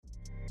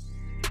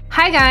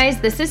Hi guys,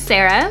 this is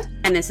Sarah.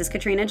 And this is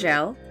Katrina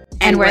Jo.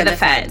 And we're the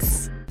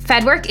Feds.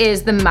 FedWork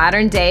is the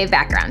modern day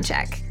background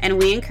check. And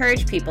we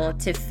encourage people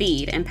to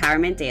feed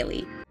empowerment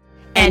daily.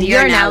 And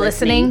you're now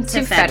listening to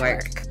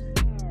FedWork.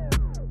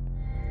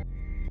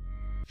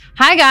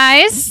 Hi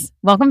guys,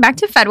 welcome back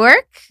to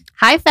FedWork.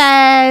 Hi,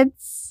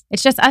 Feds.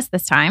 It's just us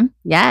this time.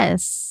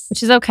 Yes.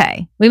 Which is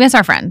okay. We miss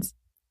our friends.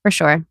 For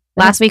sure.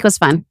 Last week was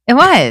fun. It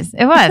was,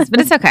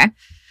 but it's okay.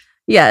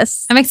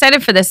 Yes. I'm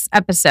excited for this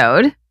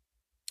episode.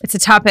 It's a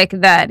topic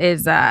that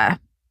is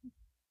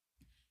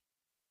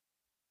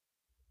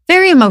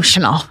very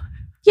emotional.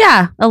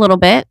 Yeah, a little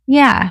bit.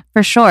 Yeah.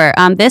 For sure.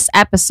 This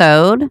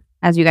episode,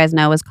 as you guys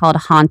know, is called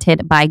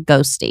Haunted by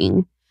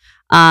Ghosting.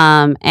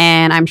 And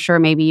I'm sure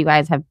maybe you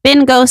guys have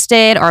been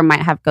ghosted or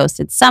might have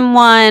ghosted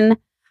someone.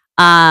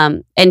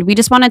 And we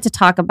just wanted to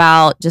talk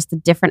about just the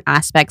different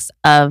aspects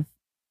of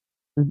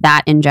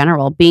that in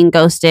general. Being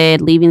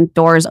ghosted, leaving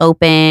doors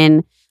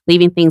open,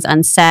 leaving things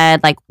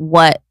unsaid, like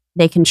what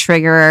they can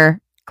trigger.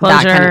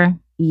 Closure.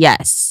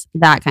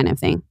 That kind of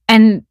thing.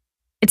 And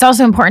it's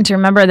also important to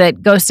remember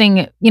that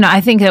ghosting, I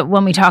think that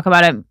when we talk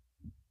about it,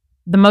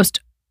 the most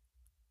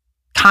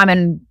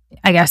common,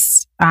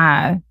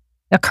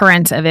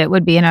 occurrence of it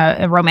would be in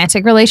a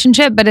romantic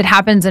relationship, but it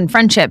happens in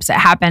friendships. It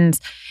happens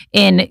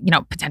in,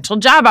 potential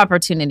job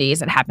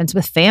opportunities. It happens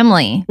with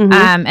family.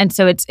 Mm-hmm. And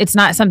so it's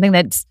not something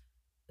that's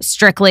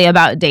strictly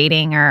about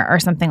dating or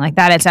something like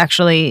that. It's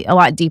actually a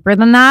lot deeper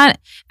than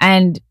that.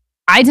 And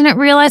I didn't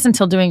realize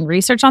until doing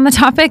research on the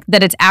topic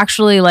that it's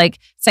actually like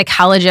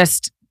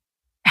psychologists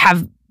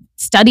have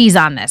studies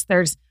on this.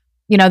 There's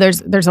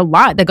a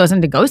lot that goes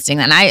into ghosting.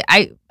 And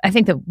I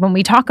think that when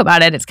we talk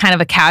about it, it's kind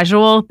of a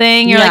casual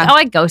thing. You're like, oh,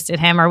 I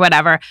ghosted him or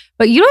whatever.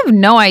 But you have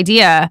no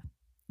idea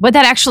what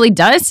that actually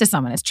does to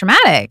someone. It's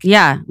traumatic.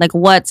 Yeah. Like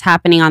what's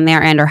happening on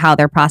their end or how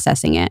they're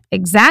processing it.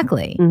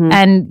 Exactly. Mm-hmm.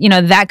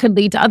 And, that could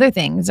lead to other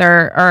things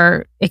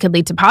or it could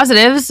lead to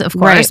positives, of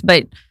course,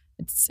 but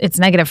it's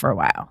negative for a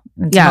while.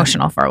 It's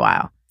emotional for a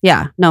while.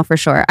 Yeah, no, for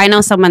sure. I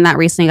know someone that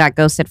recently got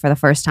ghosted for the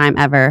first time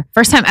ever.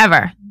 First time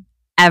ever?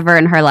 Ever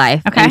in her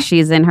life. Okay. And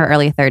she's in her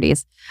early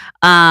 30s.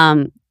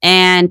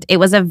 And it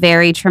was a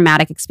very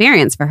traumatic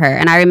experience for her.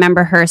 And I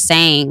remember her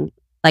saying,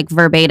 like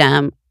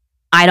verbatim,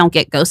 I don't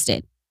get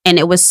ghosted. And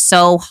it was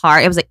so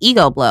hard. It was an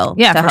ego blow.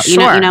 Yeah, for sure. You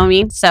know what I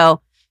mean?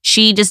 So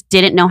she just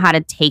didn't know how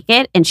to take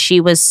it. And she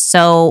was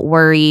so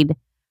worried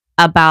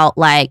about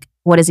like,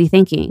 what is he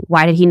thinking?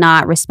 Why did he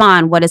not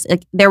respond?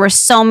 There were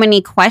so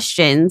many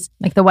questions.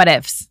 Like the what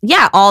ifs.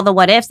 Yeah, all the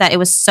what ifs that it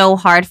was so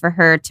hard for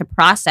her to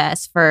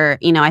process for,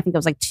 I think it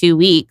was like 2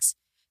 weeks.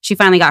 She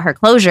finally got her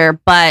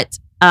closure. But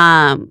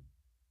the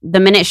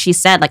minute she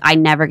said, like, I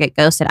never get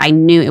ghosted, I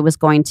knew it was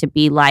going to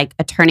be like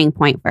a turning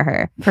point for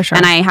her. For sure.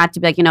 And I had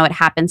to be like, it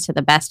happens to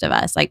the best of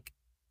us. Like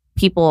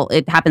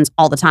it happens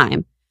all the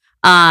time.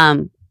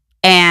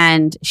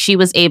 And she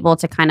was able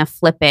to kind of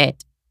flip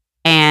it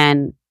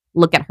and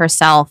look at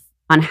herself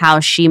on how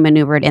she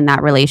maneuvered in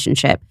that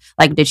relationship.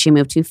 Like, did she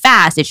move too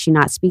fast? Did she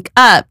not speak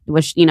up?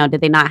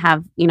 Did they not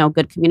have,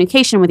 good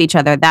communication with each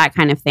other? That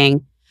kind of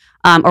thing.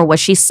 Or was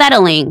she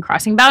settling?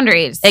 Crossing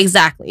boundaries.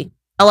 Exactly.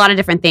 A lot of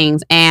different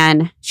things.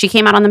 And she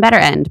came out on the better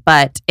end,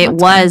 but it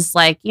was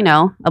like,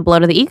 a blow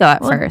to the ego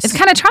at first. It's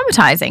kind of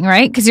traumatizing,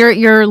 right? Because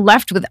you're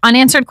left with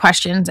unanswered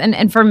questions.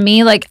 And for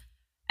me, like,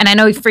 and I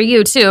know for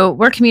you too,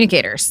 we're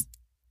communicators.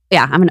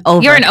 Yeah,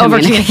 You're an over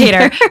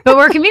communicator, but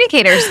we're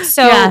communicators.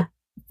 So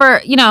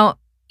for,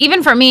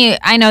 even for me,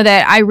 I know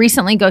that I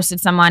recently ghosted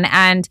someone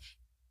and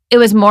it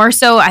was more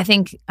so, I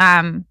think,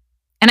 and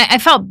I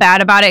felt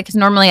bad about it because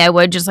normally I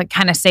would just like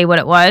kind of say what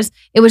it was.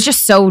 It was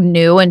just so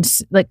new and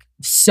like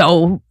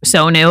so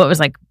new. It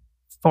was like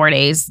 4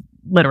 days,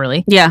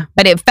 literally. Yeah.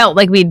 But it felt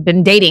like we'd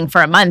been dating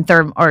for a month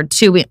or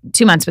 2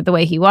 months with the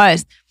way he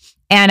was.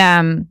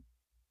 And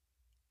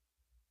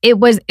it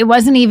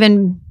wasn't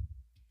even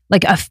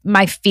like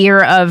my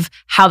fear of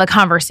how the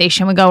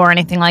conversation would go or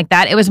anything like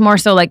that. It was more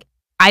so like,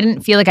 I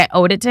didn't feel like I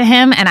owed it to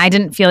him and I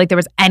didn't feel like there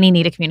was any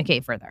need to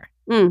communicate further.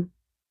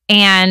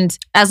 And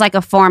as like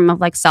a form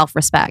of like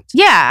self-respect.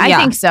 Yeah, I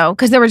think so.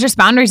 Because there were just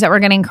boundaries that were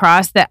getting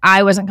crossed that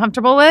I wasn't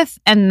comfortable with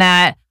and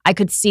that I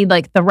could see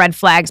like the red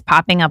flags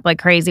popping up like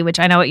crazy, which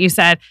I know what you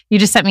said. You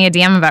just sent me a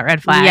DM about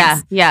red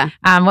flags. Yeah.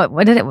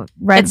 What did it?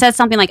 It said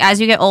something like, as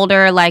you get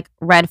older, like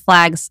red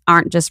flags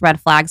aren't just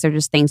red flags. They're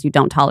just things you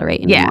don't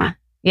tolerate anymore.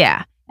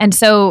 Yeah. And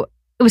so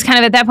it was kind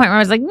of at that point where I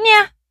was like,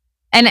 yeah.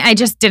 And I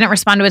just didn't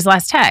respond to his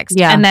last text.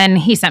 Yeah. And then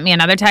he sent me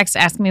another text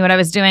asking me what I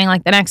was doing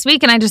like the next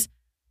week. And I just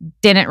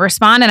didn't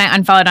respond. And I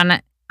unfollowed on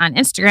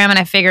Instagram. And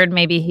I figured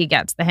maybe he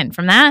gets the hint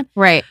from that.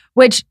 Right.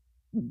 Which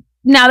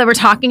now that we're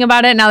talking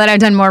about it, now that I've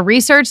done more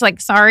research,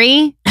 like,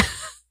 sorry,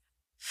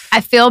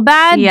 I feel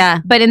bad.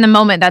 Yeah. But in the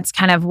moment, that's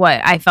kind of what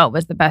I felt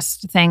was the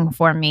best thing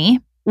for me.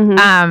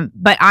 Mm-hmm.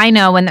 But I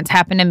know when that's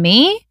happened to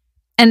me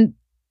and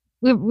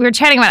we were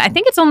chatting about it. I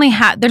think it's only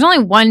there's only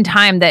one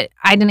time that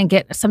I didn't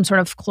get some sort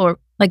of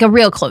like a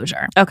real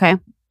closure. Okay.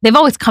 They've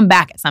always come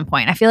back at some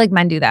point. I feel like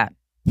men do that.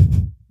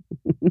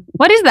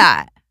 What is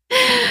that?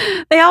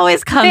 They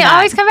always come back.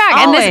 Always come back.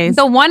 Always. And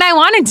the one I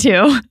wanted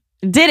to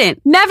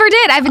Didn't. Never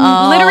did. I've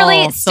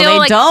literally still so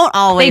they don't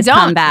always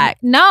come back.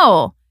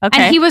 No.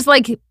 Okay. And he was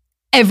like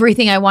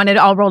everything I wanted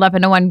all rolled up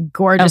into one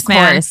gorgeous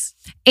man.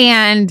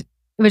 And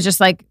it was just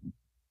like,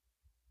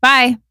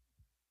 bye.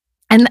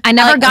 And I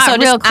never got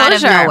real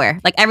closure. Out of nowhere.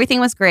 Like everything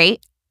was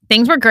great.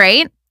 Things were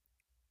great.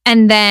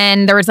 And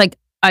then there was like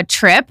a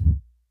trip.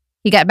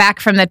 He got back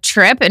from the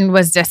trip and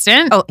was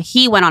distant. Oh,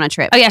 he went on a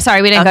trip. Oh yeah,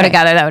 sorry, we didn't go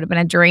together. That would have been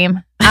a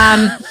dream.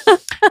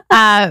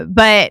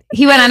 But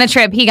he went on a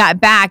trip. He got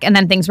back, and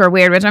then things were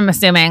weird, which I'm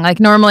assuming. Like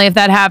normally, if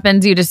that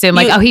happens, you'd assume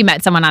like, oh, he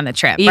met someone on the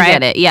trip. You right?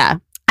 get it, yeah.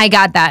 I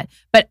got that,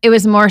 but it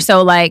was more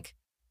so like,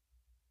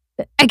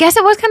 I guess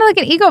it was kind of like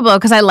an ego blow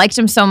because I liked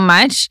him so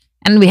much,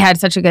 and we had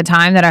such a good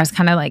time that I was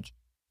kind of like,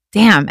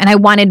 damn, and I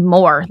wanted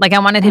more. Like I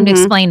wanted him to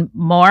explain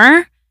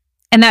more,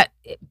 and that.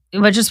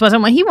 It just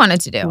wasn't what he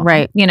wanted to do.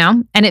 Right. You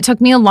know? And it took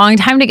me a long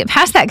time to get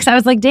past that because I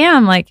was like,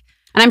 damn, like.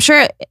 And I'm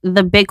sure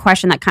the big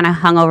question that kind of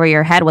hung over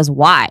your head was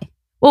why?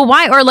 Well,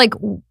 why? Or like,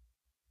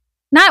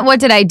 not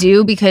what did I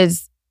do?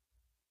 Because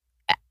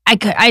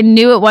I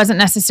knew it wasn't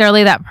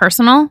necessarily that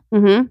personal.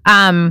 Mm-hmm.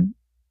 And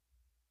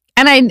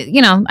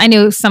I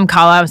knew some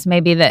call outs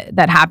maybe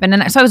that happened.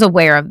 And so I was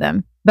aware of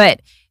them.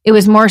 But it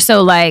was more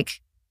so like,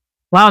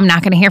 wow, I'm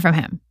not going to hear from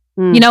him.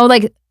 Mm. You know,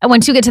 like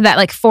once you get to that,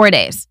 like 4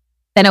 days,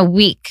 then a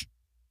week.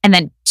 And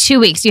then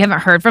 2 weeks, you haven't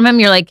heard from him.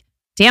 You're like,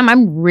 damn,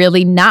 I'm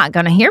really not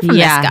going to hear from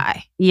this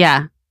guy.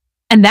 Yeah.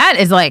 And that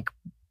is like,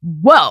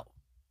 whoa.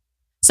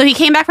 So he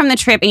came back from the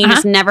trip and you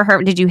just never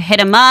heard. Did you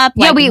hit him up?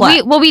 Yeah, we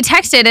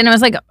texted and it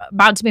was like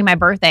about to be my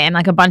birthday. And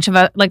like a bunch of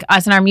like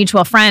us and our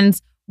mutual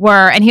friends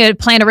were, and he had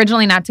planned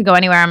originally not to go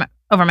anywhere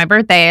over my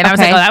birthday. And I was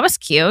like, oh, that was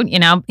cute. You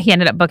know, he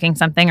ended up booking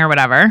something or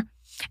whatever.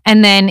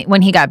 And then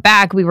when he got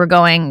back, we were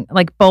going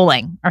like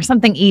bowling or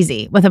something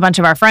easy with a bunch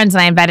of our friends.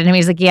 And I invited him.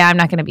 He's like, yeah, I'm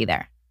not going to be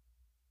there.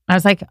 I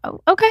was like,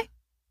 oh, okay.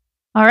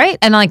 All right.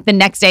 And like the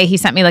next day he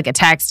sent me like a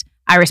text.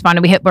 I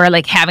responded. We were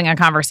like having a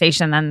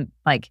conversation. Then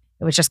like,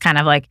 it was just kind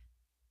of like,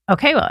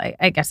 okay, well,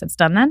 I guess it's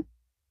done then.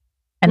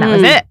 And that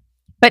was it.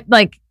 But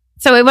like,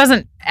 so it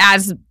wasn't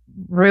as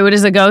rude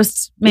as a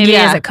ghost maybe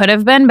as it could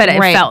have been, but it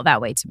felt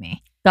that way to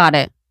me. Got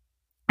it.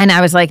 And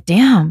I was like,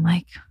 damn,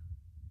 like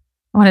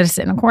I wanted to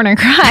sit in a corner and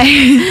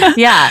cry.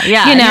 Yeah. You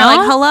know? And you're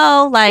like,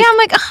 hello. Like, yeah, I'm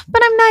like, oh,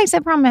 but I'm nice. I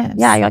promise.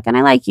 Yeah. You're like, and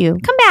I like you.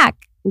 Come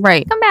back.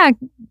 Right. Come back.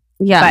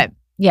 Yeah. But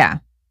yeah.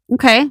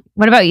 Okay.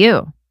 What about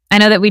you? I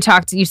know that we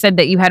talked, you said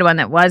that you had one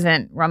that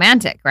wasn't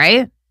romantic,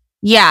 right?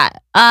 Yeah.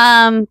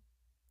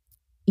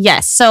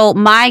 Yes. So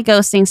my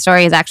ghosting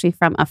story is actually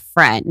from a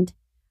friend.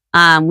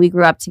 We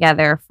grew up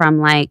together from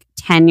like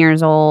 10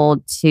 years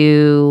old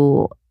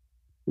to,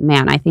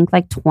 man, I think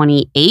like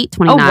 28,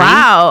 29. Oh,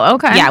 wow.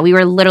 Okay. Yeah. We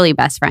were literally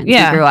best friends.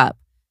 Yeah. We grew up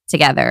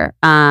together,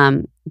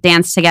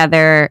 danced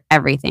together,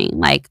 everything,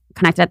 like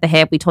connected at the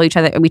hip. We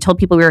told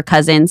people we were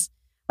cousins.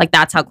 Like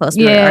that's how close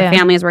we were. Our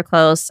families were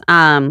close.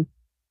 And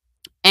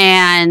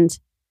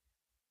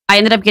I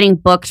ended up getting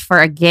booked for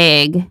a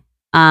gig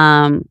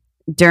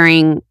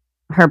during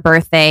her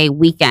birthday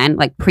weekend,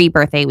 like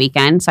pre-birthday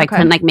weekend. So I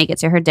couldn't like make it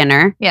to her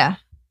dinner. Yeah.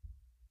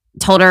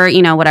 Told her,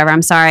 you know, whatever,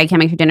 I'm sorry I can't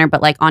make your dinner,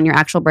 but like on your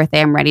actual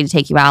birthday, I'm ready to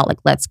take you out. Like,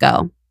 let's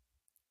go.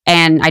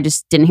 And I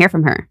just didn't hear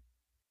from her.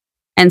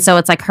 And so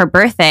it's like her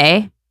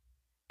birthday.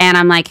 And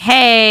I'm like,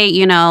 hey,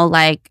 you know,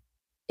 like,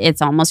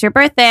 it's almost your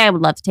birthday. I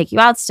would love to take you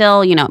out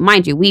still. You know,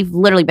 mind you, we've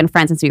literally been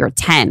friends since we were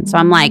 10. So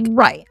I'm like,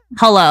 right.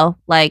 Hello.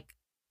 Like,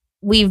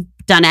 we've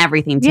done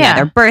everything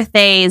together.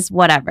 Birthdays,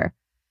 whatever.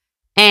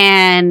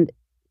 And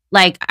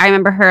like, I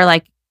remember her,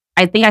 like,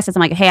 I think I said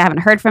something like, hey, I haven't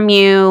heard from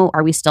you.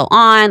 Are we still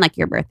on? Like,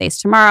 your birthday's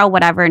tomorrow,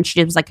 whatever. And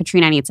she was like,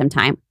 Katrina, I need some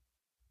time.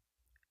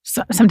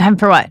 Some time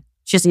for what?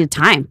 She just needed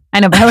time. I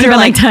know, but I would have been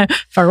like, time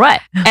for what?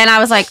 And I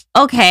was like,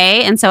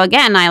 okay. And so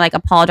again, I like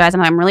apologized.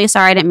 I'm really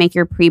sorry I didn't make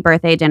your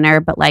pre-birthday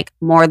dinner, but like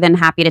more than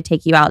happy to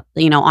take you out,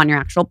 you know, on your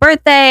actual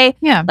birthday.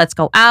 Yeah. Let's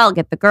go out,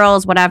 get the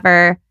girls,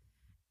 whatever.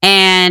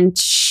 And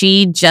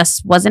she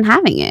just wasn't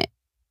having it.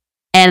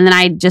 And then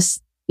I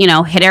just, you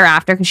know, hit her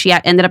after because she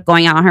ended up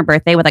going out on her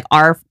birthday with like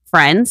our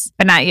friends.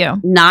 But not you.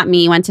 Not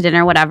me. Went to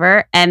dinner,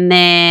 whatever. And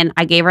then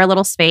I gave her a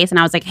little space and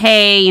I was like,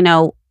 hey, you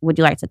know, would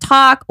you like to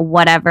talk?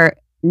 Whatever.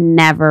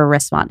 Never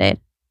responded.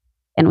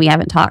 And we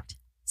haven't talked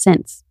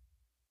since.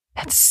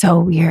 That's so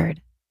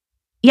weird.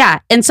 Yeah.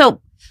 And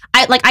so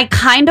I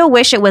kind of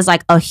wish it was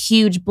like a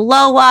huge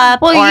blow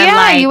up. Well, or yeah,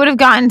 like, you would have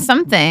gotten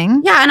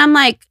something. Yeah. And I'm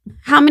like,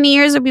 how many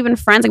years have we been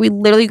friends? Like we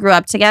literally grew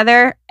up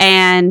together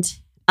and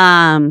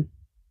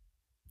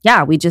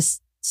yeah, we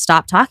just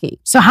stopped talking.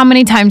 So how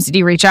many times did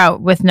you reach out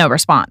with no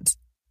response?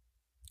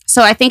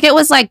 So I think it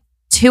was like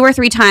 2 or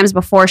 3 times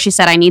before she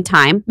said, I need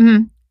time.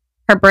 Mm-hmm.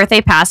 Her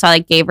birthday passed, so I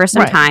like gave her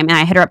some time and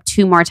I hit her up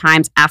 2 more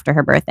times after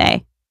her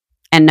birthday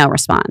and no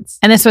response.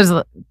 And this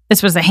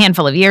was a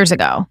handful of years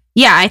ago.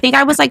 Yeah, I think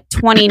I was like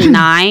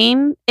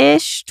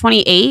 29-ish,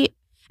 28.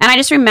 And I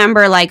just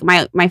remember like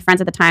my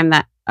friends at the time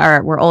that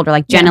were older,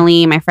 like Jenna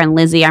Lee, my friend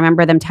Lizzie, I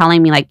remember them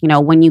telling me like, you know,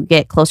 when you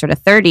get closer to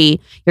 30,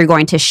 you're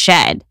going to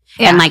shed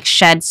and like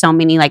shed so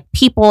many like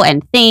people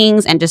and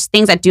things and just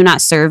things that do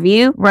not serve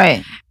you.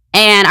 Right.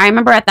 And I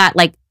remember at that,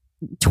 like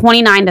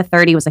 29 to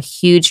 30 was a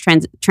huge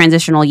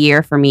transitional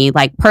year for me,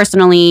 like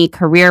personally,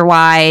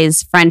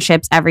 career-wise,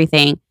 friendships,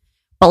 everything.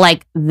 But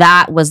like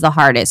that was the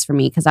hardest for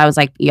me because I was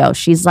like, yo,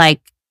 she's like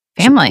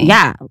family.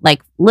 Yeah,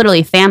 like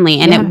literally family.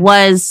 And it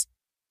was,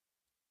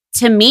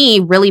 to me,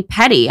 really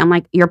petty. I'm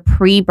like, your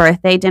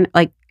pre-birthday dinner,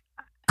 like,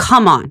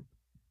 come on.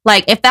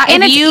 Like if that,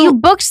 and if you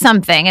booked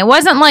something, it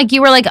wasn't like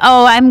you were like,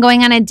 oh, I'm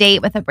going on a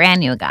date with a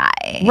brand new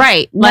guy.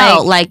 Right.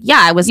 No, like, yeah,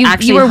 I was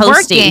actually you were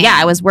hosting. Working. Yeah,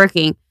 I was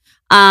working.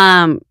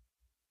 Yeah.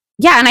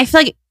 And I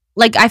feel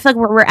like where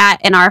we're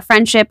at in our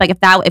friendship, like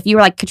if you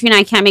were like, Katrina,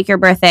 I can't make your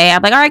birthday.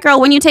 I'm like, all right, girl,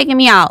 when you taking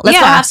me out? Let's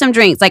go have some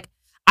drinks. Like,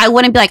 I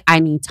wouldn't be like, I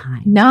need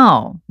time.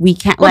 No, we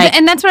can't. Well,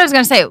 and that's what I was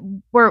going to say.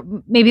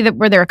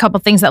 Were there a couple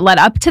things that led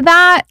up to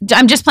that?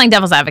 I'm just playing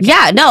devil's advocate.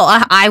 Yeah, no,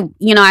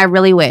 I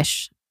really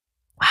wish.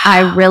 Wow.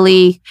 I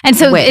really and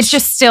so wish. It's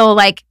just still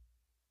like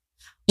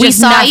we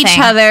saw each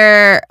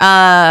other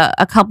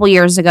a couple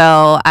years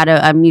ago at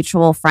a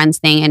mutual friends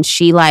thing, and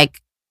she was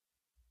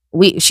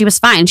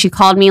fine. She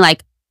called me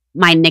like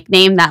my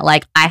nickname that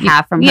like I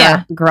have from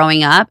her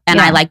growing up, and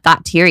I like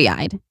got teary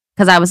eyed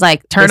because I was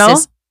like, Turtle.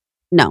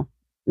 No,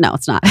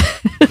 it's not.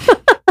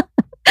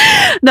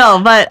 No,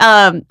 but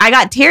I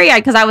got teary eyed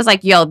because I was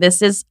like, yo,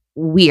 this is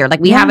weird. Like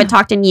we haven't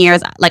talked in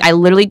years. Like I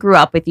literally grew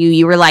up with you.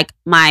 You were like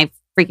my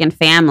freaking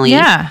family.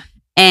 Yeah.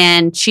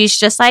 And she's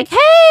just like,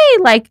 hey,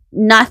 like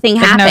nothing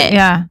happened.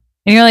 And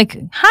you're like,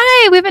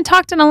 hi, we haven't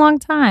talked in a long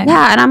time.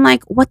 Yeah. And I'm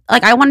like, what?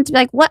 Like, I wanted to be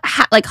like, what?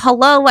 Like,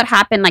 hello, what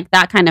happened? Like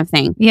that kind of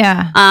thing.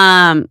 Yeah.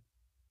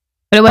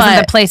 But it wasn't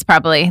the place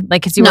probably.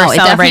 Like, because you were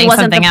celebrating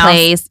something else.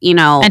 Place, you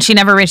know. And she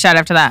never reached out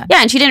after that.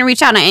 Yeah. And she didn't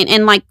reach out.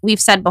 And like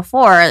we've said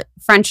before,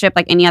 friendship,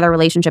 like any other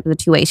relationship, is a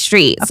two-way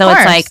street. Of course.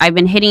 It's like, I've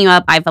been hitting you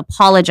up. I've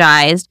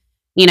apologized.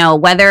 You know,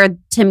 whether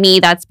to me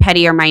that's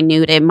petty or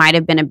minute, it might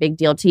have been a big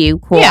deal to you.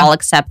 Cool, I'll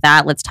accept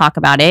that. Let's talk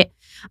about it.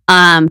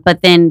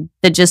 But then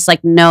the just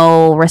like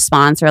no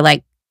response or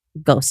like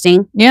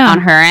ghosting on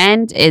her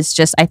end is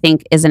just, I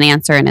think, is an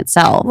answer in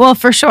itself. Well,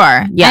 for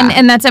sure. Yeah.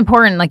 And that's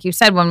important. Like you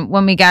said,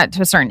 when we got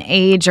to a certain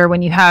age or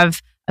when you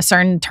have a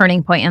certain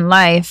turning point in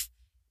life,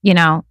 you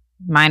know,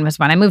 mine was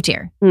when I moved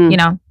here, you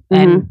know,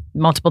 and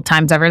multiple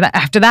times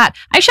after that,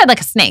 I shed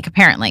like a snake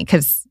apparently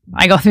because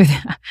I go through,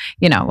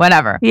 you know,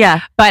 whatever. Yeah.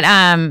 But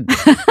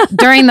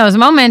during those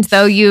moments,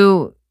 though,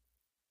 you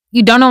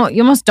don't know,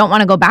 you almost don't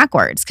want to go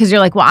backwards because you're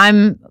like, well,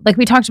 I'm like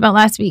we talked about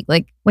last week.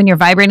 Like when you're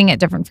vibrating at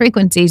different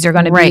frequencies, you're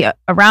going to be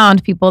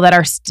around people that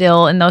are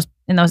still in those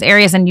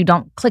areas, and you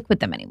don't click with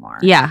them anymore.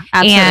 Yeah,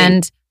 absolutely.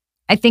 And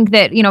I think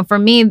that, you know, for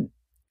me,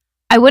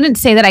 I wouldn't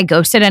say that I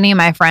ghosted any of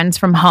my friends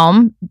from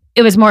home.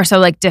 It was more so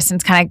like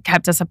distance kind of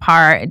kept us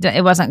apart.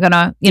 It wasn't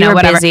gonna, you know,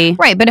 whatever. Busy.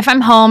 Right. But if I'm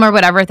home or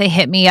whatever, if they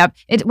hit me up,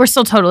 we're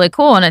still totally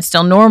cool and it's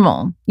still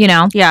normal, you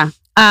know? Yeah.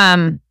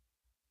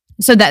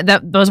 So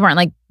that those weren't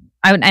like,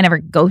 I never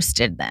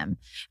ghosted them.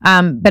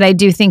 But I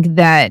do think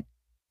that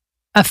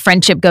a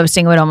friendship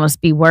ghosting would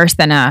almost be worse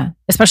than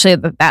especially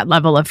at that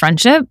level of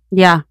friendship.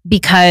 Yeah.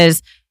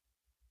 Because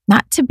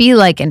not to be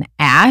like an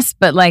ass,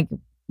 but like,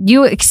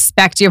 you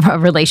expect your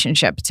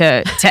relationship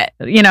to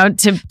you know,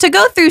 to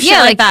go through shit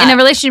like that. In a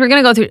relationship, we're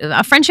going to go through,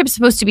 a friendship is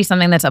supposed to be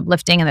something that's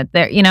uplifting and that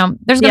there, you know,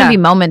 there's going to be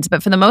moments,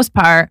 but for the most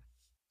part,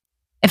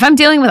 if I'm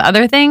dealing with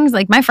other things,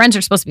 like my friends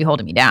are supposed to be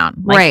holding me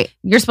down. Like, right.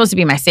 You're supposed to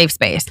be my safe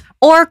space.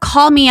 Or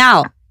call me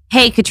out.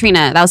 Hey,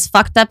 Katrina, that was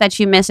fucked up that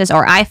you missed this,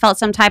 or I felt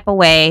some type of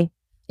way.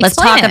 Let's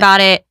talk about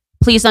it.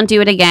 Please don't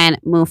do it again.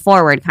 Move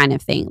forward kind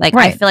of thing. Like,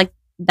 I feel like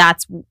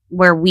that's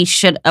where we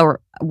should or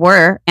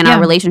were in our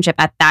relationship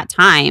at that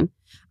time.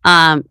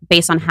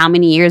 Based on how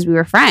many years we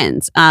were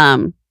friends.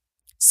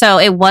 So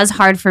it was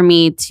hard for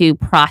me to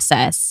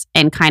process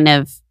and kind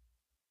of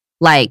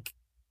like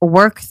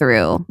work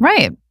through.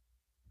 Right.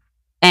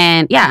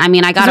 And yeah, I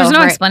mean, I got over there's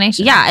no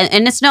explanation. Yeah.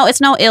 And it's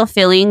no ill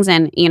feelings.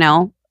 And, you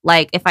know,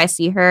 like if I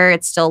see her,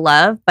 it's still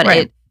love.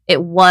 But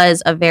it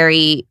was a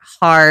very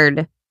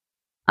hard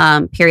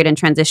period in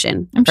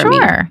transition. I'm for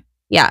sure. Me.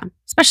 Yeah.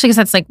 Especially because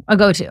that's like a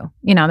go-to.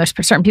 You know, there's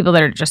certain people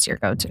that are just your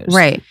go-tos.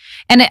 Right.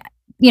 And,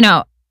 you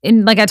know,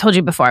 like I told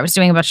you before, I was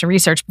doing a bunch of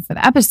research before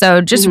the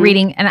episode, just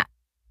reading. And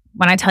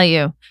when I tell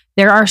you,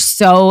 there are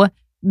so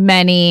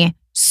many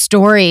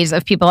stories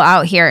of people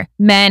out here,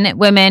 men,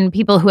 women,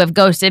 people who have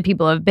ghosted,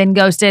 people who have been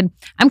ghosted.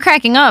 I'm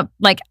cracking up,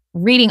 like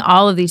reading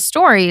all of these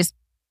stories.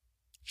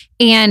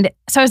 And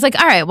so I was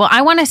like, all right, well,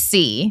 I want to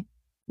see,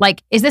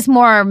 like, is this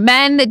more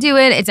men that do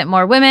it? Is it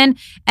more women?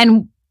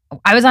 And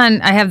I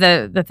have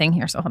the thing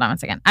here. So hold on one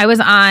second. I was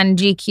on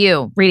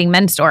GQ reading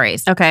men's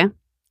stories. Okay.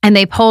 And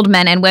they polled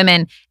men and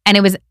women, and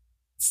it was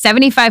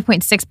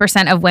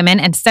 75.6% of women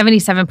and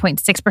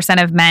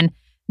 77.6% of men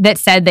that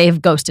said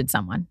they've ghosted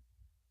someone.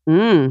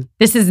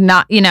 This is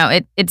not, you know,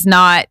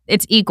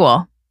 it's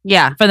equal.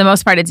 Yeah. For the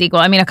most part, it's equal.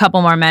 I mean, a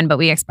couple more men, but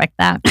we expect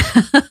that.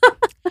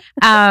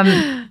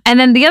 And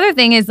then the other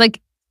thing is,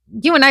 like,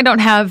 you and I don't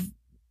have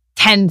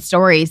 10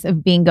 stories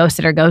of being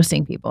ghosted or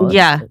ghosting people.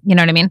 Yeah. You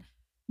know what I mean?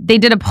 They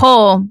did a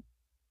poll.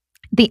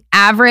 The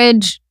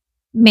average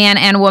man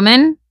and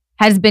woman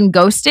has been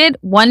ghosted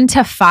 1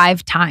 to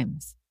 5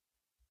 times.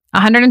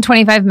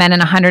 125 men and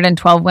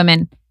 112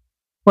 women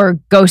were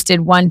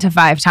ghosted 1 to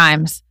 5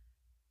 times.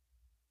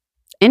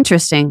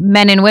 Interesting.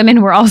 Men and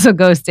women were also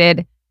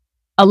ghosted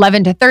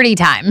 11 to 30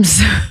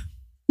 times.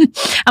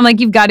 I'm like,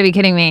 you've got to be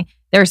kidding me.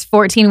 There's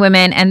 14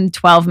 women and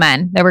 12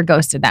 men that were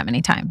ghosted that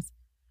many times.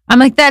 I'm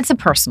like, that's a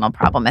personal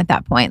problem at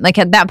that point. Like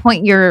at that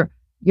point, you're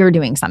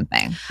doing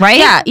something,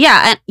 right?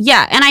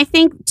 Yeah. And I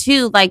think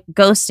too, like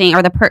ghosting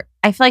or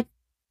I feel like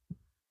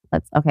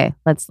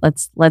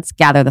let's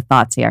gather the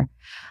thoughts here.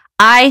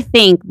 I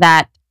think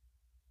that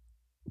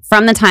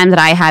from the time that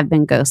I have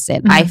been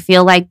ghosted, I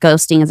feel like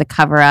ghosting is a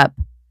cover up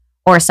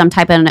or some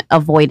type of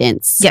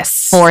avoidance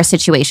for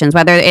situations,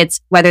 whether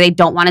they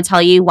don't want to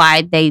tell you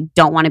why they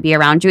don't want to be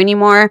around you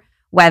anymore,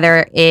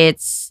 whether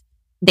it's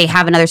they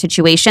have another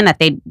situation that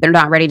they're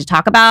not ready to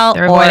talk about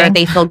or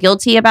they feel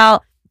guilty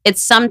about.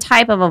 It's some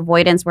type of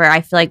avoidance where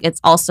I feel like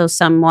it's also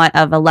somewhat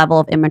of a level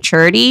of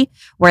immaturity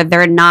where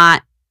they're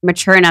not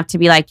mature enough to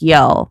be like,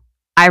 yo,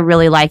 I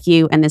really like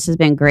you and this has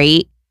been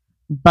great,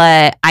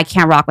 but I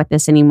can't rock with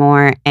this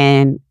anymore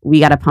and we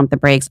got to pump the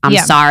brakes. I'm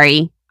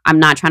sorry. I'm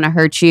not trying to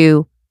hurt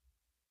you.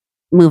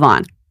 Move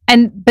on.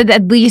 But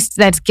at least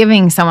that's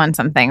giving someone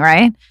something,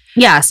 right?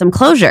 Yeah, some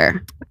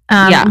closure.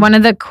 One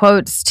of the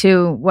quotes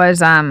too was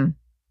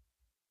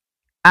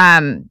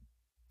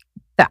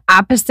the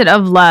opposite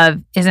of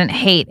love isn't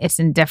hate, it's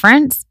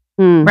indifference,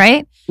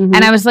 right? Mm-hmm.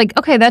 And I was like,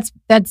 okay, that's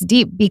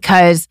deep,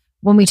 because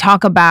when we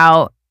talk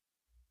about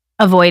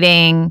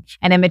avoiding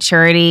and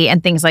immaturity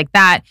and things like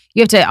that,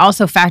 you have to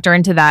also factor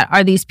into that.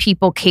 Are these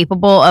people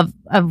capable of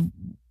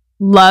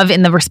love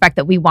in the respect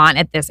that we want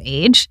at this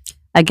age?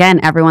 Again,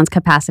 everyone's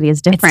capacity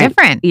is different. It's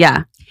different. Yeah.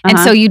 Uh-huh. And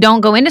so you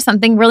don't go into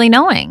something really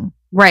knowing.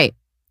 Right.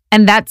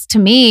 And that's, to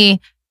me,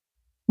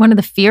 one of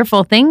the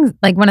fearful things,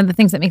 like one of the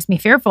things that makes me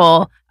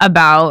fearful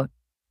about,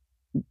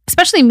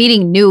 especially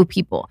meeting new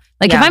people.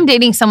 Like if I'm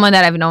dating someone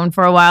that I've known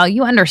for a while,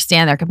 you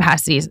understand their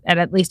capacities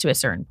at least to a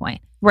certain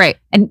point. Right.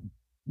 And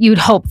you'd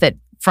hope that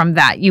from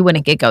that you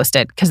wouldn't get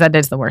ghosted, because that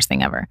is the worst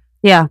thing ever.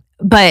 Yeah.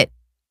 But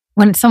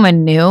when it's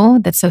someone new,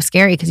 that's so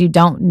scary, because you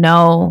don't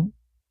know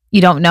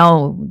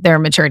their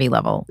maturity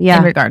level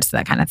in regards to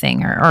that kind of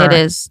thing. Or it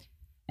is.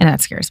 And that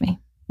scares me.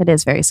 It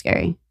is very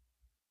scary.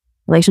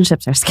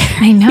 Relationships are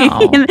scary. I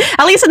know.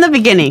 At least in the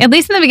beginning.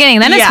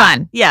 Then it's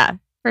fun. Yeah,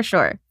 for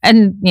sure.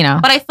 And,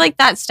 But I feel like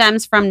that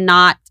stems from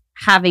not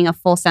having a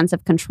full sense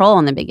of control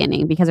in the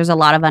beginning, because there's a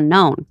lot of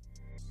unknown.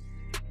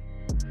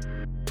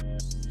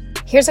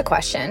 Here's a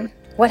question.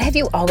 What have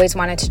you always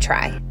wanted to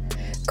try?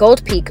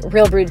 Gold Peak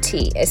Real Brewed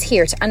Tea is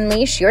here to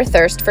unleash your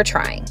thirst for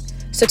trying.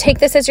 So take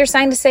this as your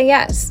sign to say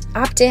yes.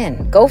 Opt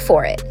in. Go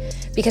for it.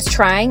 Because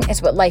trying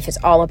is what life is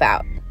all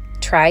about.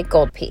 Try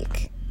Gold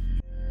Peak.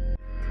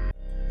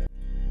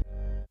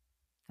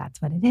 That's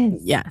what it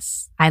is.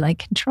 Yes. I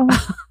like control.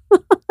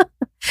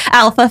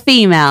 Alpha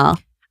female.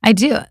 I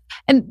do.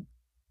 And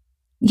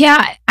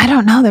yeah, I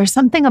don't know. There's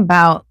something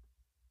about,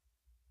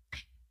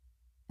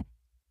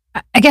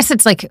 I guess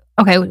it's like,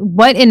 okay,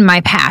 what in my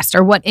past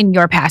or what in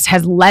your past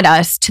has led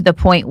us to the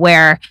point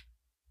where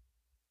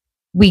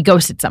we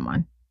ghosted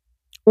someone?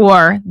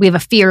 Or we have a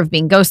fear of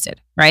being ghosted,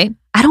 right?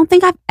 I don't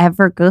think I've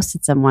ever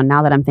ghosted someone,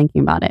 now that I'm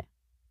thinking about it.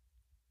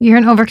 You're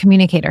an over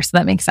communicator, so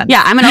that makes sense.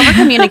 Yeah, I'm an over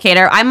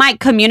communicator. I might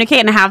communicate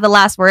and have the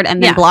last word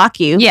and then block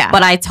you. Yeah.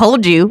 But I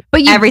told you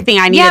everything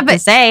I needed to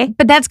say.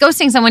 But that's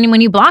ghosting someone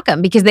when you block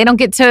them, because they don't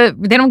get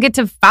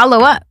to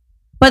follow up.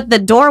 But the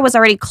door was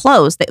already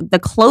closed. The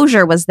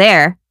closure was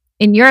there.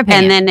 In your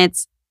opinion. And then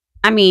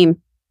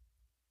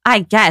I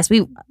guess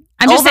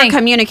I'm just saying,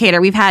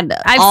 communicator. We've had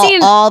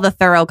all the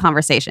thorough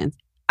conversations.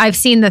 I've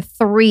seen the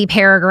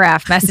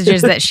 3-paragraph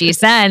messages that she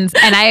sends,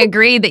 and I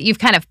agree that you've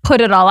kind of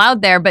put it all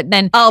out there, but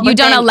then you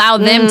don't allow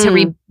them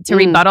to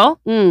rebuttal.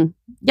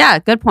 Yeah,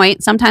 good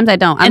point. Sometimes I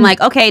don't. I'm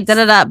like, okay,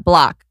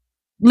 block.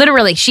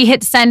 Literally, she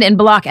hit send and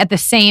block at the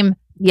same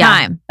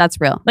time. That's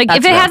real. Like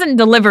if it hasn't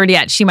delivered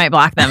yet, she might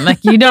block them.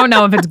 Like you don't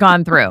know if it's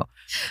gone through.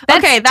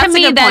 That's a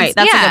good point.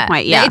 That's a good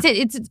point. Yeah,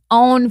 it's its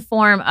own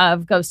form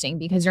of ghosting,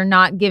 because you're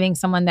not giving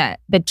someone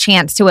the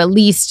chance to at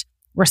least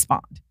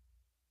respond.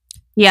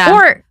 Yeah,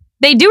 or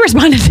they do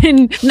respond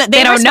and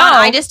they don't know.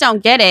 I just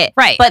don't get it.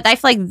 Right. But I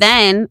feel like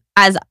then,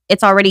 as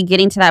it's already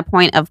getting to that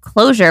point of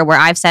closure where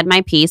I've said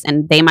my piece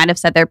and they might have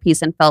said their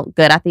piece and felt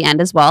good at the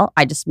end as well.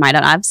 I just might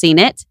not have seen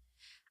it.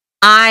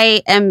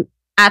 I am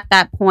at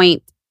that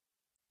point,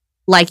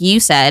 like you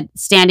said,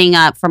 standing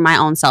up for my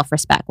own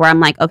self-respect, where I'm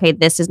like, okay,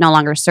 this is no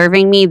longer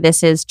serving me.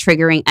 This is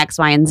triggering X,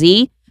 Y, and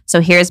Z. So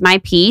here's my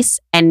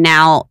piece. And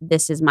now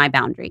this is my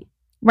boundary.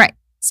 Right.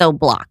 So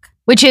block.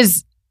 Which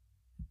is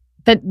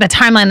the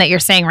timeline that you're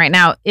saying right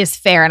now is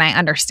fair, and I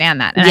understand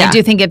that. And I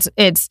do think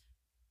it's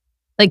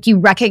like you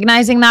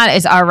recognizing that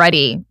is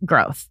already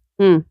growth.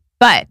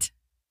 But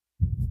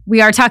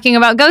we are talking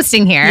about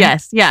ghosting here.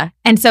 Yes. Yeah.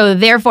 And so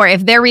therefore,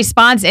 if their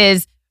response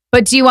is,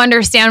 but do you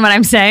understand what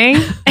I'm saying?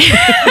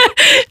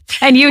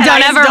 And you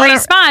don't ever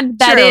respond,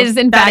 that is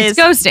in fact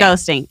ghosting.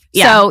 Ghosting.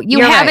 Yeah, so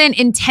you haven't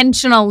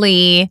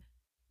intentionally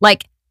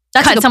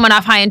cut someone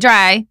off high and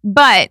dry,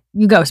 but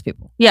you ghost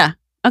people. Yeah.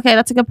 Okay,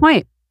 that's a good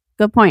point.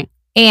 Good point.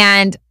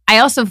 And I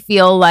also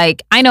feel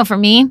like, I know for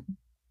me,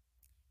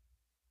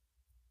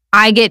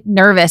 I get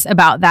nervous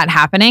about that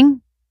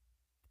happening.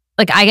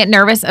 Like I get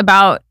nervous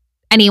about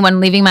anyone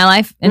leaving my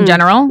life in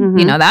general. Mhm.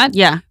 You know that?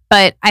 Yeah.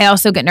 But I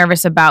also get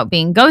nervous about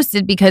being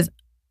ghosted because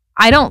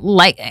I don't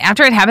like,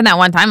 after it happened that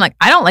one time, like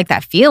I don't like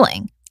that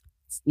feeling.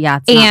 Yeah.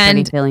 It's not a And-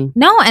 pretty feeling.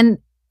 No, and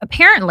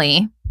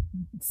apparently,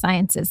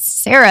 science is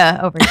Sarah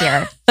over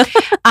here.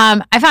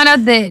 I found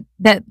out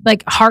that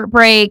like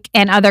heartbreak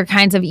and other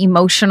kinds of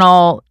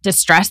emotional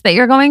distress that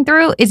you're going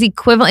through is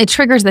equivalent. It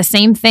triggers the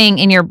same thing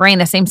in your brain,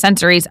 the same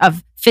sensories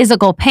of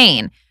physical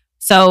pain.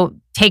 So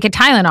take a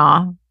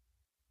Tylenol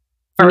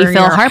for When you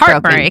feel your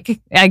heartbroken.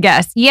 heartbreak, I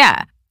guess.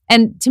 Yeah.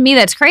 And to me,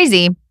 that's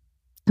crazy.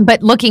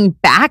 But looking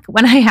back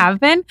when I have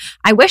been,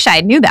 I wish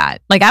I knew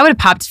that. Like I would have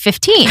popped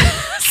 15.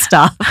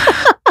 Stop.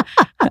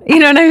 You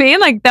know what I mean?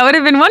 Like that would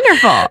have been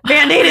wonderful.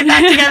 Band-Aid it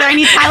back together. I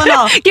need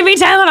Tylenol. Give me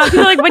Tylenol. People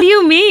are like, what do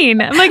you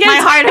mean? I'm like, My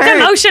heart it's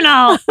hurts.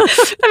 emotional.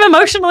 I'm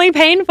emotionally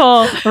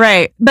painful.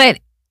 Right. But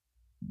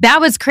that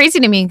was crazy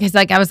to me because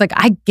like I was like,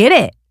 I get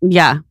it.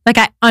 Yeah. Like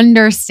I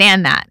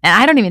understand that. And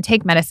I don't even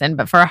take medicine,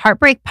 but for a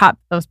heartbreak, pop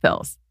those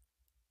pills.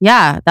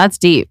 Yeah. That's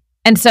deep.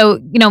 And so,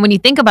 you know, when you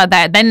think about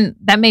that, then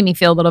that made me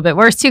feel a little bit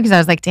worse too, because I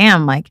was like,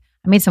 damn, like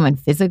I made someone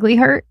physically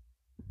hurt.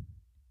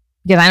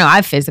 Because I know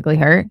I've physically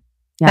hurt.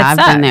 Yeah, That I've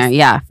been sucks. there.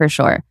 Yeah, for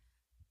sure.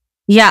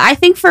 Yeah, I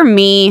think for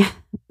me,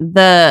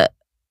 the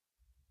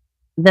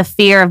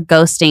fear of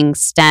ghosting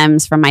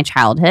stems from my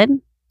childhood.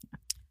 And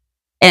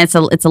it's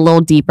a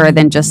little deeper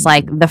than just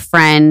like the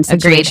friend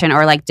situation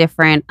or like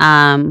different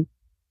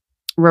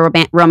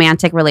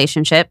romantic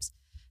relationships.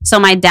 So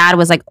my dad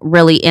was like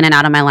really in and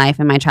out of my life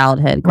in my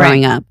childhood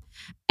growing up.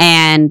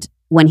 And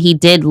when he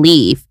did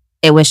leave,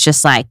 it was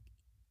just like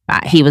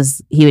he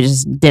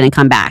just didn't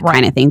come back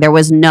kind of thing. There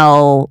was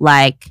no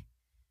like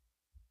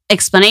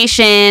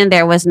explanation.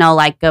 There was no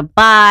like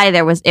goodbye.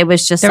 It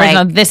was just There like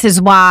was no, this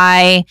is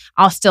why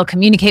I'll still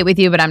communicate with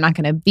you, but I'm not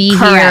going to be here.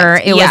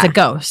 Correct. It was Yeah. a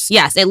ghost.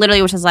 yes, it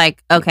literally was just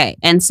like okay.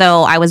 And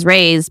so I was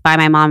raised by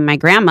my mom and my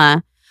grandma.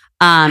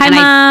 Hi, and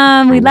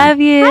Mom. We Hi, Mom. love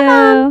you. Hi,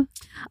 Mom.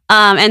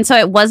 And so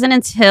it wasn't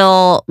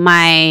until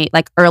my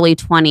like early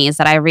 20s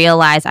that I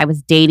realized I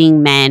was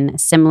dating men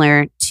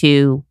similar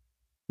to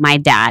my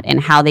dad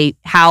and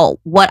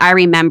what I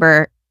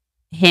remember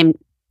him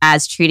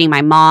as treating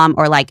my mom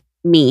or like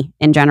me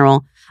in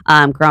general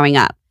growing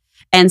up.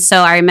 And so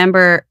I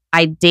remember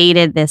I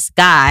dated this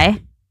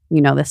guy,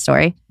 you know this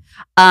story,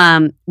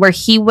 where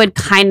he would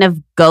kind of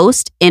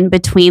ghost in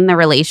between the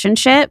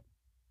relationship.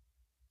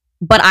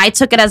 But I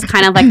took it as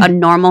kind of like a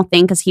normal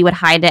thing because he would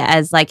hide it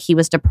as like he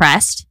was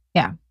depressed.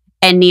 Yeah.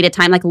 And needed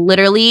time. Like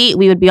literally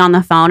we would be on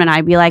the phone and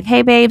I'd be like,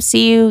 hey babe,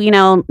 see you,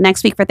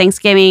 next week for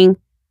Thanksgiving.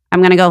 I'm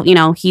going to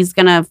go, he's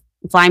going to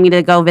fly me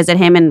to go visit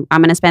him and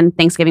I'm going to spend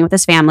Thanksgiving with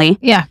his family.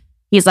 Yeah.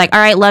 He's like, all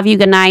right, love you.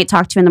 Good night.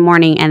 Talk to you in the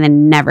morning. And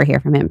then never hear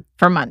from him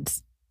For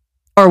months.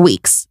 or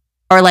weeks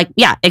or like,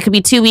 yeah, it could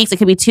be 2 weeks. It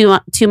could be 2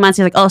 months. He's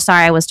like, oh,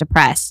 sorry, I was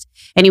depressed.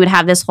 And he would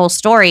have this whole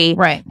story.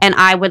 Right. And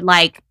I would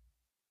like,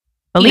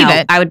 Believe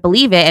it. I would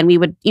believe it. And we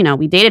would,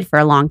 we dated for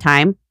a long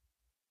time.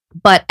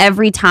 But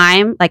every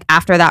time, like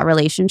after that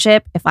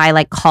relationship, if I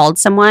like called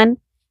someone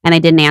and they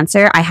didn't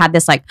answer, I had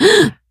this like,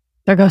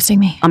 They're ghosting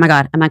me. oh my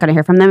God, am I going to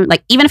hear from them?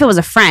 Like, even if it was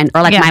a friend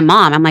or like Yeah. my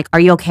mom, I'm like, are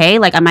you okay?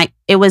 Like,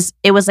 it was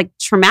like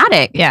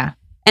traumatic. Yeah.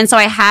 And so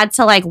I had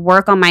to like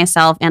work on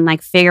myself and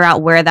like figure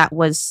out where that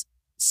was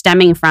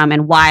stemming from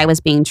and why I was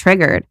being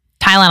triggered.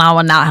 Tylenol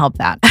will not help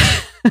that.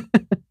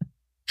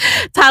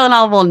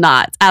 Tylenol will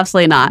not.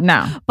 Absolutely not.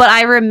 No. But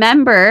I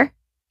remember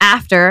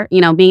after,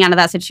 being out of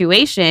that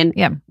situation,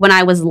 Yeah. when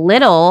I was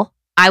little,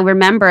 I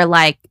remember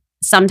like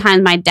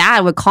sometimes my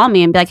dad would call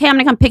me and be like, hey, I'm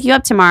going to come pick you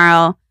up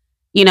tomorrow.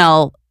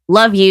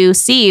 Love you,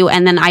 see you.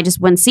 And then I just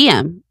wouldn't see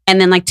him. And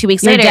then like 2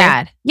 weeks Your later.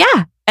 dad.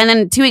 Yeah. And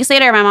then 2 weeks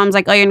later, my mom's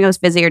like, oh, you're going to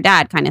go visit your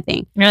dad kind of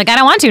thing. You're like, I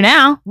don't want to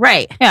now.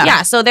 Right. Yeah.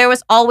 Yeah. So there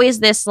was always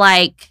this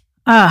like,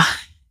 Ugh.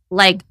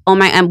 oh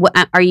my,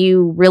 are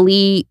you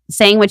really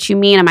saying what you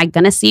mean? Am I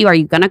going to see you? Are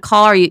you going to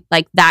call? Are you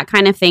like that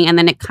kind of thing? And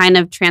then it kind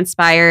of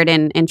transpired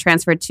and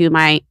transferred to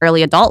my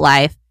early adult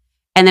life.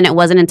 And then it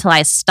wasn't until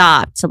I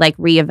stopped to like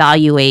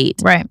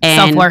reevaluate. Right. And-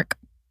 Self-work.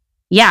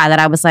 Yeah. That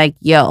I was like,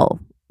 yo,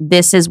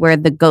 this is where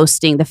the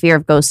fear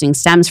of ghosting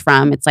stems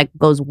from. It's like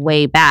goes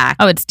way back.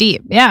 Oh, it's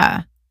deep.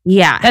 Yeah.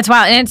 Yeah. That's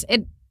wild.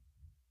 And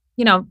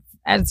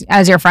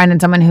as your friend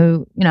and someone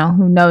who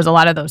knows a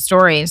lot of those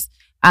stories,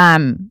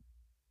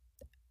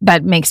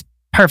 that makes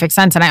perfect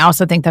sense. And I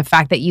also think the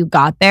fact that you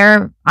got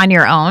there on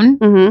your own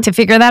Mm-hmm. to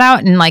figure that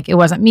out, and like it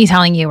wasn't me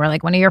telling you or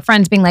like one of your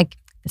friends being like,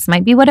 this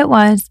might be what it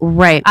was.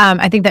 Right.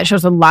 I think that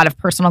shows a lot of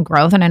personal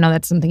growth, and I know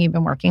that's something you've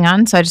been working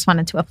on. So I just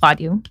wanted to applaud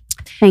you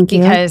Thank you.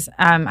 because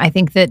I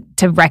think that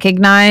to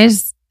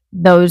recognize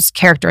those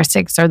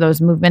characteristics or those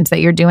movements that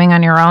you're doing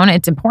on your own,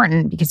 it's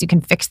important because you can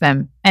fix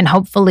them. And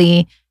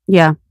hopefully,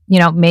 Yeah.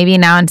 maybe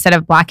now instead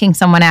of blocking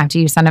someone after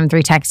you send them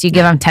 3 texts, you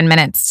give them 10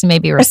 minutes to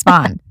maybe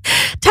respond.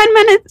 10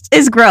 minutes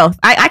is growth.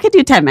 I could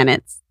do 10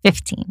 minutes.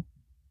 15.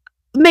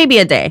 Maybe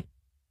a day.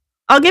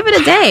 I'll give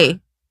it a day.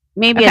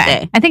 Maybe a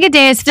day. I think a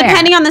day is fair.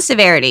 Depending on the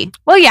severity.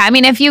 Well, yeah. I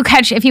mean, if you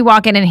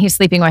walk in and he's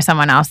sleeping with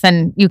someone else,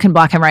 then you can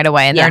block him right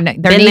away. And there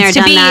Been needs there,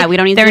 to be done that. We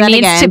don't need to there do that needs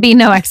again. to be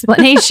no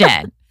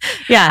explanation.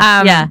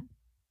 Yeah.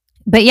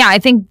 But yeah, I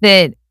think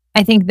that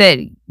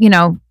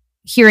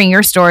hearing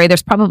your story,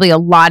 there's probably a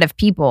lot of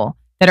people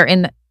that are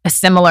in a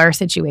similar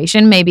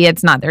situation. Maybe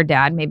it's not their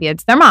dad, maybe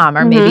it's their mom,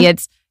 or maybe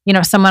it's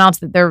someone else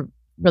that they're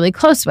really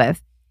close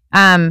with.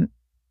 And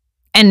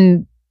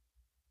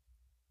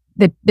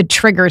the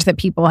triggers that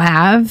people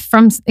have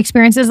from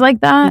experiences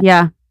like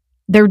that,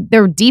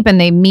 they're deep and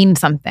they mean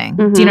something.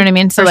 Do you know what I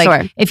mean? So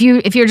if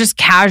you're just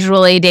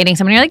casually dating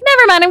someone, you're like,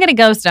 never mind, I'm gonna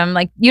ghost them.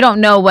 Like, you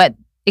don't know what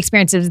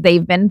experiences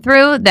they've been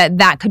through,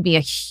 that could be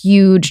a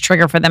huge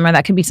trigger for them, or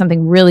that could be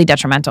something really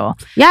detrimental.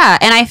 Yeah.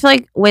 And I feel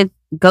like with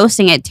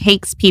ghosting, it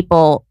takes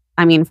people,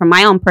 I mean, from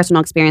my own personal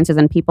experiences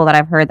and people that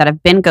I've heard that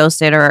have been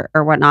ghosted or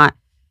whatnot,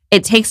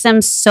 it takes them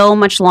so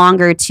much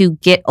longer to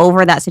get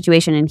over that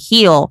situation and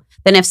heal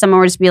than if someone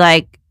were to be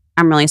like,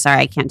 I'm really sorry,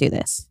 I can't do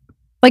this.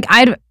 Like,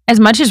 as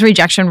much as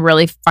rejection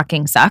really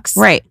fucking sucks,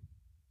 right?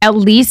 At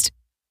least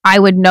I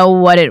would know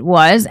what it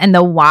was, and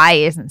the why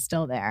isn't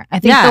still there. I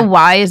think the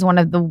why is one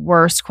of the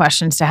worst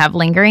questions to have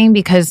lingering,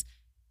 because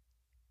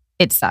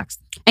it sucks.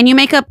 And you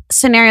make up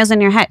scenarios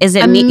in your head. Is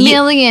it a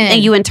million?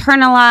 And you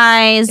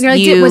internalize. And you're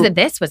like, dude, was it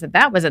this? Was it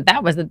that? Was it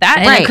that? Was it that?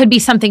 And Right. it could be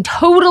something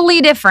totally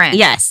different.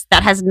 Yes,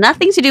 that has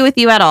nothing to do with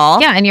you at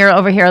all. Yeah, and you're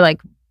over here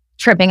like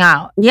tripping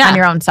out on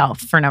your own self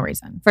for no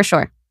reason. For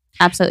sure.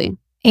 Absolutely.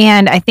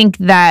 And I think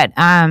that,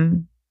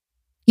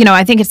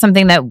 I think it's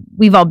something that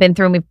we've all been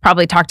through and we've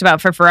probably talked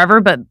about for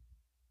forever, but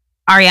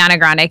Ariana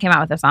Grande came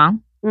out with a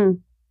song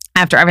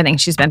after everything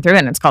she's been through,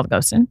 and it's called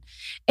Ghostin'.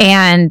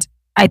 And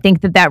I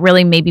think that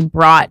really maybe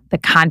brought the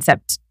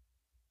concept,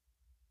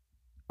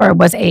 or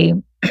was a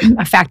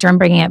factor in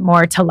bringing it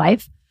more to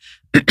life.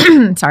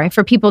 Sorry,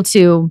 for people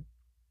to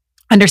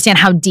understand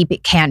how deep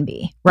it can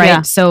be, right?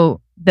 Yeah.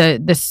 So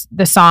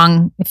the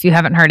song, if you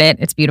haven't heard it,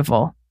 it's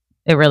beautiful.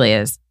 It really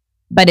is.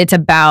 But it's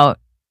about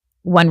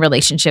one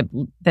relationship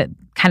that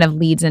kind of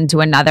leads into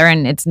another,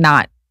 and it's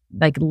not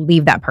like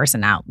leave that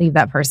person out, leave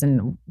that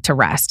person to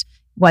rest,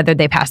 whether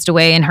they passed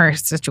away in her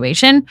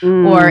situation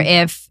or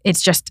if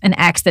it's just an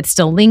ex that's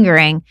still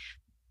lingering.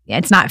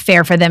 It's not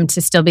fair for them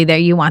to still be there.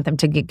 You want them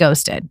to get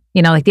ghosted.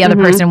 Like the other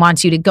person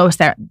wants you to ghost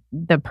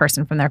the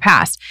person from their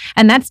past.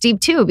 And that's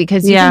deep too,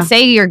 because you can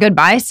say your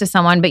goodbyes to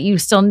someone, but you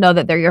still know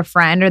that they're your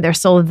friend, or they're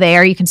still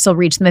there. You can still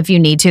reach them if you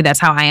need to. That's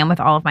how I am with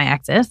all of my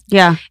exes.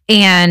 Yeah.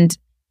 And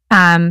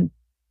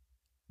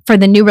for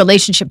the new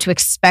relationship to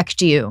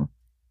expect you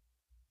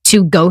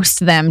to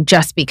ghost them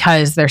just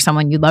because they're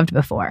someone you loved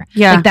before.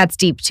 Yeah. Like, that's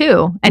deep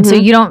too. And so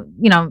you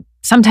don't,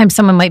 sometimes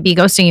someone might be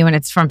ghosting you and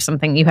it's from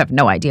something you have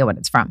no idea what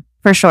it's from.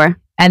 For sure.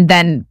 And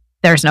then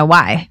there's no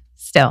why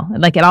still.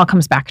 Like, it all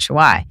comes back to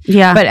why.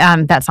 Yeah.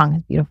 But that song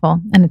is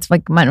beautiful. And it's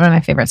like one of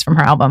my favorites from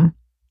her album.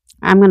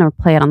 I'm going to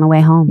play it on the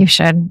way home. You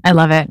should. I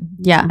love it.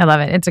 Yeah. I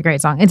love it. It's a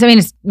great song.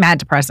 It's mad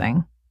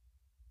depressing,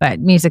 but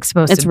music's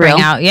supposed to bring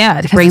real. out,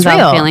 because Brings it's out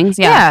real. feelings.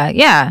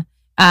 Yeah.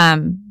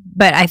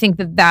 But I think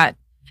that,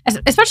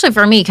 especially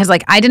for me, because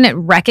like I didn't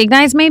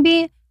recognize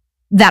maybe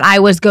that I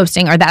was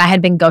ghosting or that I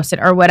had been ghosted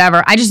or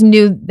whatever. I just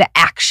knew the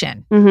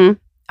action.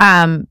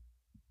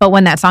 But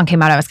when that song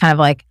came out, I was kind of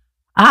like,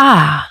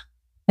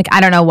 like,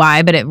 I don't know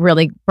why, but it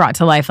really brought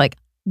to life, like,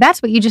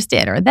 that's what you just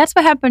did, or that's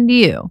what happened to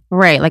you.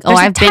 Right. Like, There's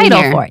I've a been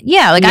title here. for it.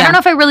 Yeah. Like, I don't know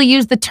if I really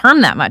used the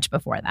term that much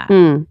before that.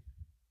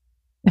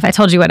 If I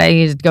told you what I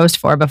used ghost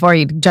for before,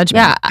 you'd judge me.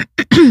 Yeah.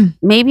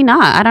 Maybe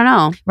not. I don't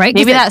know. Right?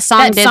 Maybe that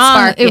song did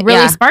spark it.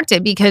 Really sparked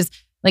it, because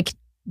like,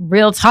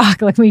 real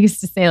talk, like we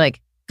used to say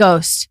like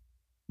ghost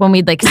when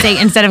we'd like say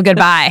instead of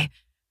goodbye.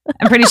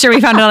 I'm pretty sure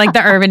we found it on like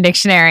the Urban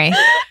Dictionary.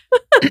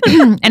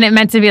 And it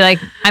meant to be like,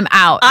 I'm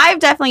out. I've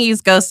definitely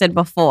used ghosted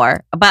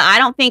before, but I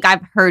don't think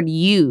I've heard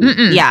you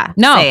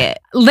say it.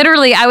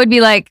 Literally, I would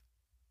be like,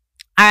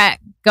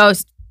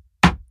 ghost.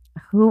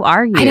 Who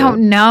are you? I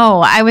don't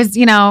know. I was,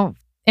 in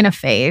a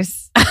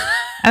phase.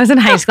 I was in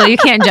high school. You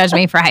can't judge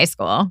me for high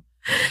school.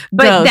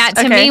 But Ghost.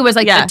 that to me was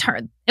like the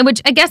term,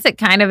 which I guess it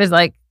kind of is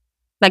like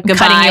goodbye,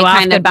 cutting you off,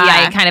 kind of,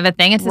 goodbye kind of a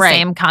thing. It's the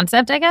same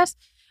concept, I guess.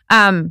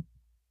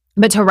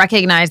 But to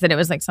recognize that it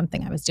was like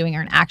something I was doing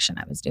or an action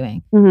I was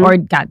doing or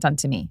got done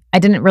to me. I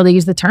didn't really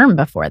use the term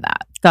before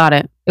that. Got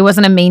it. It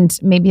wasn't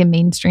maybe a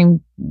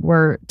mainstream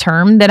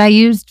term that I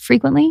used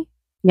frequently.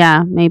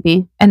 Yeah,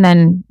 maybe. And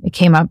then it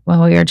came up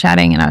when we were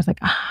chatting and I was like,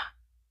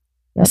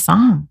 a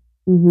song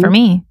for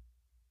me.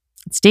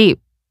 It's deep.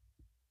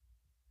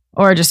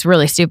 Or just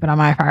really stupid on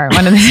my part.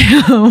 One of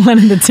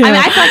the two. I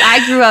mean, I feel like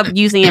I grew up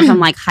using it from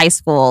like high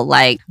school.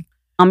 Like,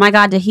 oh my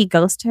God, did he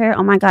ghost her?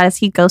 Oh my God, is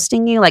he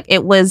ghosting you? Like,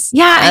 it was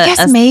I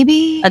guess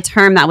maybe a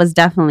term that was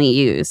definitely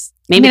used.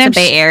 Maybe it's a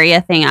Bay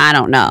Area thing. I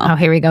don't know. Oh,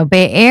 here we go.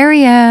 Bay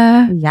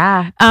Area.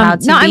 Yeah.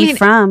 Proud to be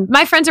from.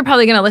 My friends are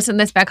probably going to listen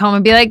to this back home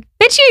and be like,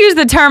 bitch, you use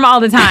the term all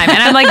the time. And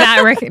I'm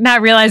like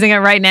not realizing it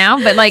right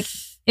now. But like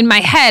in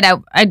my head,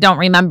 I don't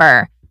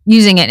remember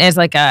using it as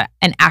like an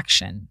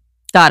action.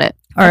 Got it.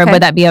 Or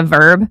would that be a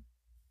verb?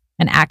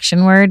 An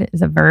action word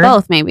is a verb?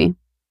 Both, maybe.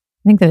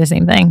 I think they're the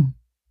same thing.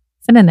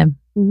 Synonym.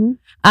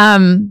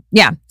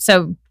 Yeah.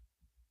 So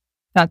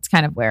that's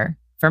kind of where,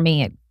 for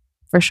me, it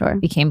For sure.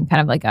 became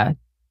kind of like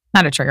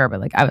not a trigger, but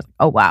like I was,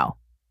 oh, wow.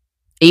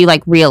 You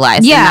like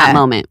realized in that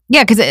moment.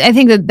 Yeah. Cause I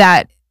think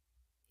that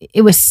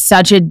it was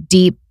such a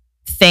deep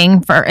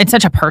thing it's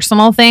such a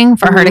personal thing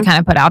for her to kind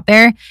of put out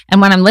there.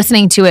 And when I'm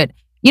listening to it,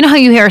 you know how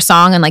you hear a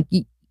song and like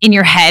in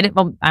your head,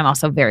 well, I'm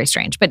also very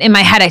strange, but in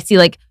my head, I see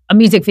like a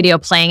music video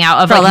playing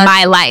out of like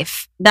my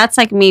life. That's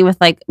like me with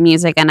like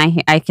music, and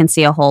I can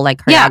see a whole like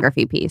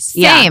choreography piece.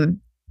 Same. Yeah.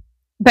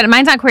 But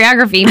mine's not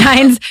choreography.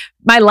 Mine's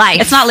my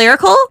life. It's not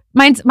lyrical?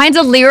 Mine's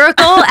a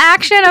lyrical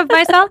action of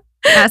myself.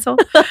 Asshole.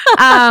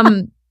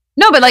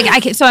 No, but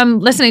like so I'm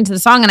listening to the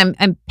song and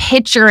I'm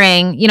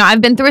picturing, you know,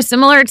 I've been through a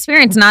similar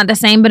experience, not the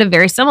same, but a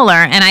very similar.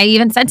 And I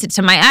even sent it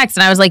to my ex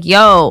and I was like,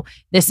 yo,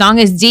 this song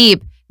is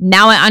deep.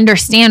 Now I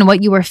understand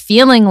what you were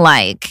feeling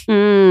like.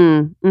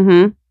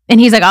 Mm-hmm. And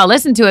he's like, I'll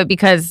listen to it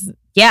because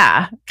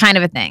yeah, kind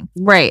of a thing.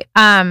 Right.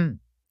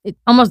 It's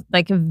almost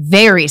like a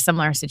very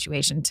similar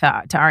situation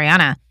to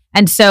Ariana.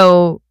 And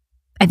so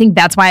I think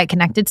that's why it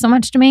connected so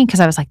much to me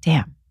because I was like,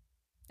 damn.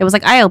 It was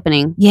like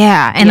eye-opening.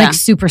 Yeah. And like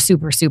super,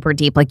 super, super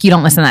deep. Like you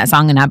don't listen to that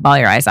song and not bawl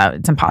your eyes out.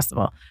 It's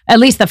impossible. At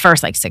least the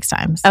first like 6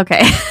 times.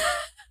 Okay.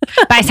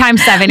 By time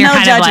 7, you're No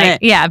kind judgment. of like,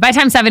 yeah. By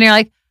time 7, you're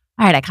like,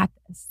 all right, I got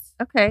this.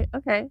 Okay.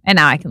 And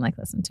now I can like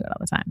listen to it all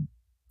the time.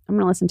 I'm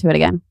going to listen to it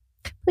again.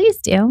 Please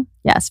do.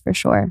 Yes, for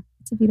sure.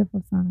 It's a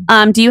beautiful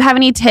song. Do you have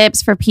any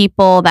tips for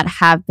people that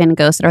have been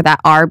ghosted or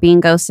that are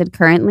being ghosted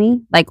currently?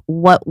 Like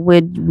what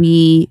would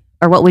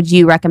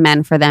you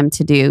recommend for them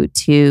to do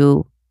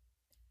to...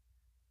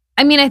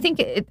 I mean, I think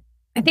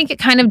it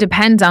kind of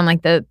depends on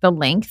like the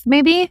length,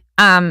 maybe.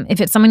 If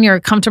it's someone you're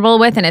comfortable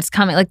with and it's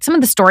coming, like some of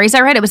the stories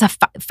I read, it was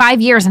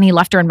 5 years and he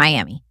left her in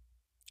Miami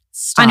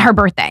on her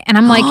birthday. And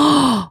I'm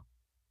like,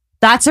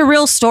 that's a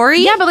real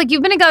story? yeah, but like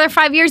you've been together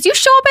 5 years. You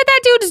show up at that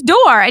dude's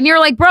door and you're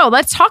like, bro,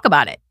 let's talk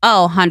about it.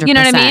 Oh, 100%. You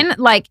know what I mean?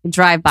 Like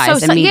drive-bys,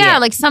 so, immediate. yeah,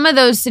 like some of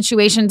those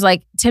situations,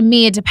 like to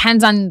me, it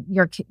depends on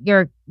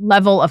your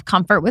level of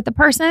comfort with the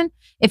person.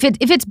 If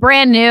it's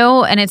brand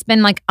new and it's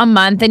been like a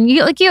month and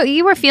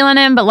you were feeling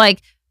him, but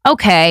like,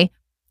 okay,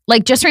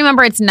 like just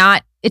remember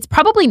it's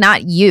probably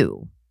not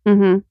you.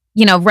 Mm-hmm.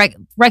 You know,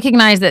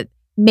 recognize that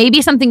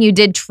maybe something you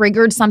did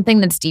triggered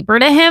something that's deeper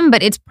to him,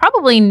 but it's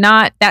probably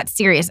not that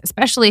serious.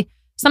 Especially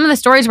some of the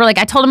stories were like,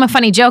 I told him a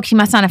funny joke. He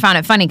must not have found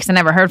it funny because I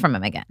never heard from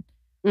him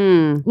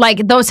again.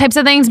 Like those types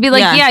of things, be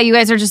like, yeah, you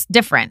guys are just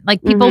different.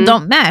 Like people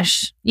don't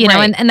mesh, you know,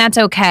 and that's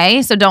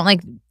okay. So don't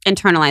like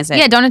internalize it.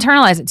 Yeah, don't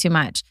internalize it too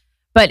much.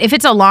 But if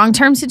it's a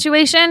long-term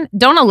situation,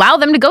 don't allow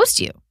them to ghost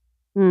you.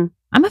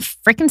 I'm a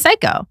freaking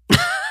psycho.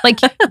 Like,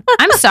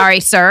 I'm sorry,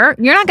 sir.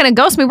 You're not going to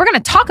ghost me. We're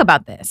going to talk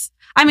about this.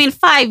 I mean,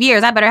 5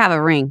 years. I better have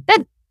a ring.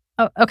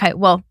 Okay.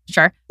 Well,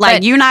 sure.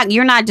 Like you're not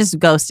just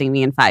ghosting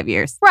me in 5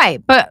 years.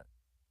 Right. But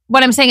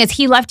what I'm saying is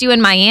he left you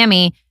in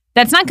Miami.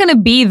 That's not going to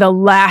be the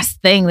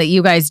last thing that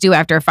you guys do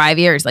after 5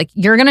 years. Like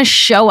you're going to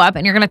show up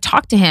and you're going to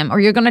talk to him or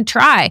you're going to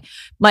try.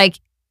 Like,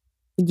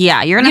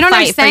 yeah, you're going to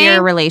fight for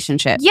your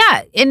relationship.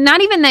 Yeah. And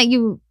not even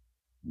that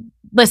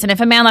listen, if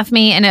a man left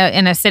me in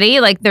a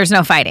city, like there's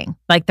no fighting.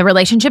 Like the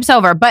relationship's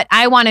over, but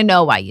I want to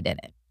know why you did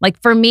it.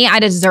 Like for me, I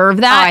deserve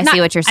that. Oh, I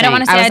see what you're saying. I don't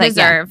want to say I like,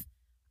 deserve.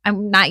 Yeah.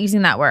 I'm not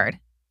using that word.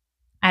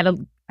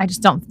 I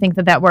just don't think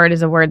that word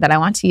is a word that I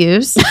want to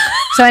use.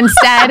 So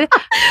instead,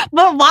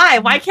 but why?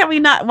 Why can't we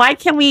not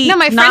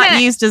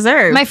use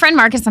deserve? My friend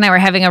Marcus and I were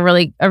having a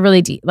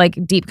really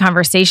deep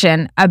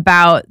conversation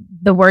about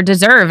the word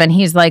deserve, and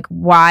he's like,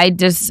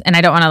 and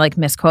I don't want to like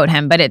misquote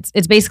him, but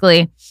it's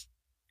basically,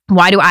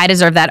 why do I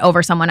deserve that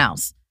over someone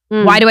else?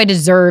 Why do I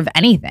deserve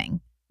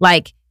anything?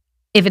 Like,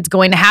 if it's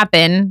going to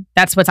happen,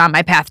 that's what's on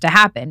my path to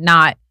happen,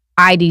 not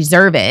I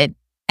deserve it.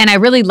 And I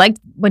really liked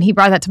when he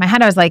brought that to my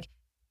head. I was like,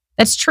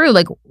 that's true.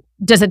 Like,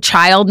 doesn't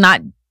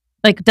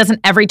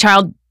every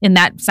child in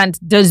that sense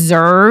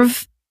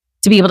deserve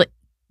to be able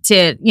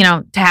to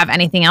have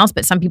anything else?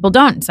 But some people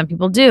don't. Some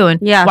people do. And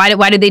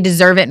why do they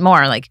deserve it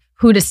more? Like,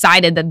 who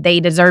decided that they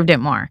deserved it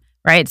more?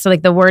 Right. So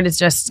like the word is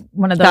just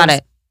one of those. Got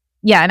it.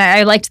 Yeah. And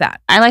I liked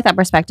that. I like that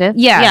perspective.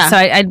 Yeah. So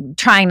I'm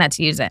trying not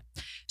to use it.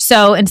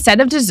 So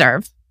instead of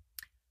deserve,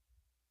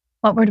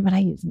 what word would I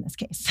use in this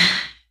case?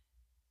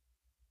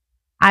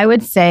 I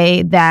would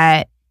say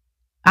that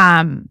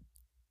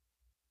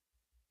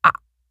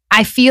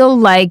I feel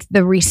like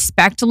the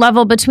respect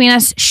level between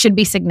us should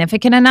be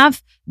significant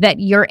enough that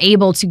you're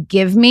able to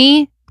give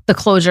me the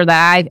closure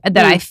that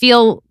I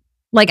feel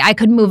like I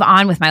could move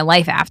on with my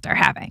life after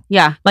having.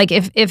 Yeah. Like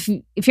if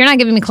you're not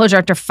giving me closure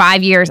after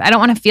 5 years, I don't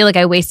want to feel like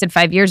I wasted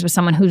 5 years with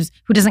someone who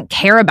doesn't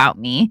care about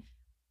me.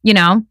 You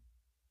know,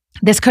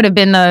 this could have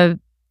been the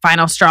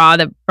final straw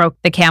that broke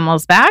the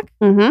camel's back,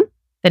 the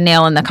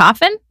nail in the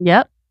coffin.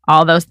 Yep.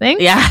 All those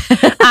things. Yeah.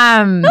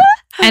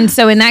 And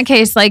so in that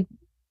case, like,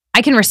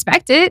 I can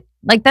respect it.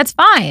 Like, that's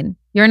fine.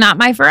 You're not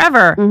my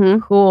forever.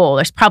 Cool.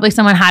 There's probably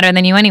someone hotter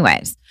than you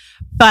anyways.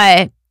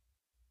 But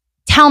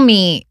tell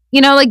me,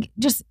 you know, like,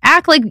 just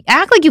act like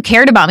you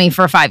cared about me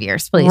for 5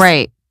 years, please.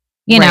 Right.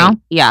 You know?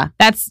 Yeah.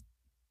 That's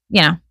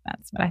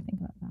that's what I think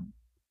about that.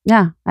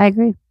 Yeah, I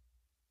agree.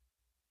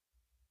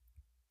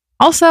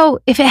 Also,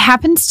 if it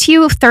happens to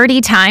you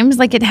 30 times,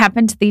 like it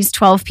happened to these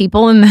 12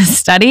 people in this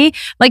study,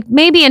 like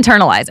maybe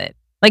internalize it.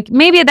 Like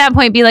maybe at that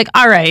point be like,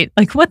 all right,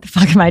 like what the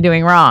fuck am I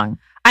doing wrong?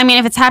 I mean,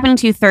 if it's happening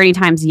to you 30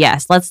 times,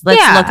 yes. Let's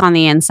look on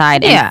the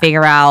inside and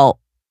figure out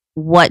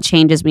what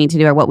changes we need to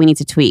do or what we need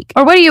to tweak.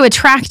 Or what are you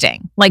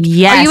attracting? Like,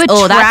 yes. Are you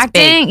attracting? That's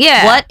big.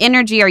 Yeah. What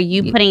energy are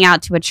you putting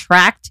out to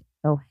attract?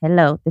 Oh,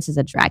 hello. This is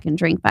a dragon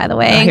drink, by the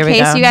way, in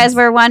case you guys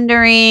were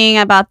wondering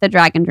about the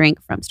dragon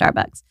drink from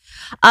Starbucks.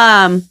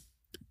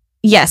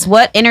 Yes.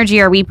 What energy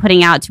are we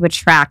putting out to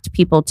attract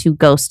people to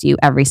ghost you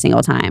every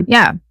single time?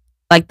 Yeah.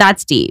 Like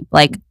that's deep.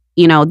 Like,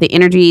 the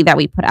energy that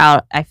we put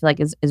out, I feel like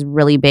is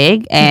really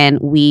big, and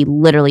we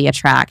literally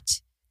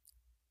attract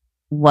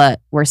what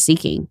we're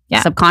seeking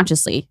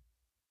subconsciously.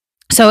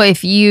 So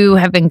if you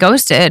have been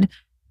ghosted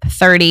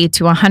 30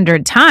 to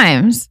 100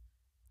 times,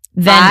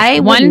 then I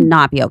would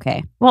not be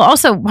okay. Well,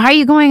 also, why are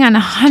you going on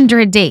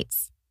 100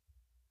 dates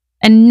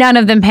and none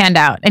of them panned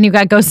out and you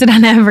got ghosted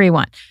on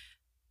everyone?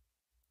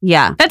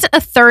 Yeah. That's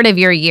a third of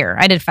your year.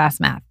 I did fast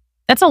math.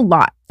 That's a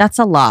lot. That's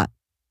a lot.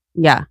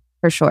 Yeah,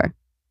 for sure.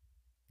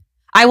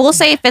 I will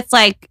say if it's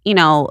like,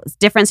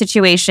 different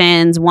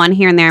situations, one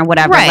here and there,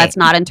 whatever, let's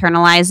not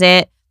internalize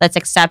it. Let's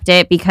accept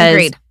it because,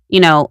 Agreed.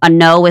 A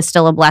no is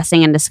still a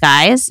blessing in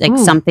disguise. Like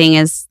something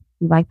is,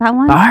 you like that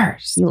one?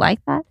 Bars. You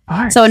like that?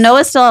 Bars. So a no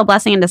is still a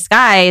blessing in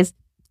disguise.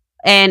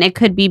 And it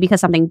could be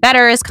because something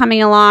better is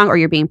coming along or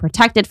you're being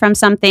protected from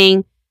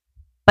something.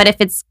 But if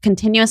it's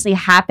continuously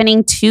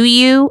happening to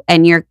you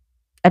and you're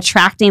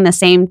attracting the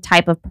same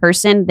type of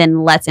person,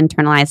 then let's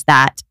internalize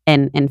that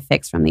and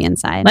fix from the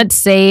inside. Let's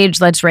sage,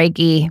 let's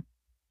Reiki,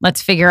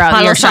 let's figure out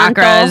Palo your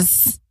Santo.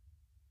 chakras.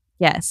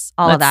 Yes,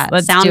 all of that.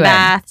 Let's Sound do it.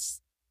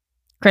 baths,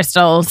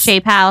 crystals,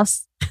 shape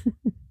house.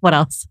 What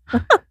else?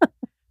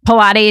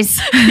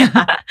 Pilates,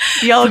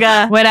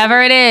 Yoga,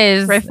 whatever it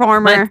is.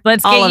 reformer.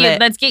 Let's all of get you. it.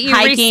 Let's get you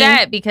Hiking.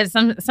 reset because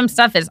some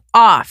stuff is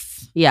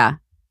off. Yeah.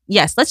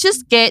 Yes. Let's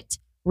just get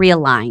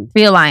realigned.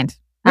 Realigned.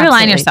 Realign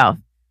Absolutely. yourself.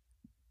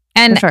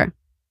 And For sure.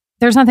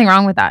 there's nothing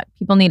wrong with that.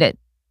 People need it.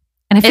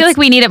 And I feel like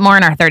we need it more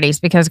in our 30s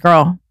because,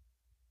 girl,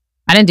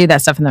 I didn't do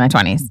that stuff in my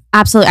 20s.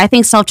 Absolutely. I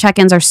think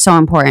self-check-ins are so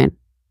important.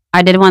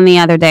 I did one the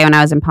other day when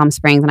I was in Palm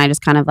Springs and I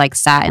just kind of like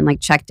sat and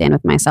like checked in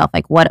with myself.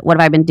 Like, what have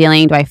I been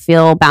dealing? Do I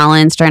feel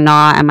balanced or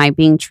not? Am I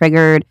being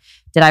triggered?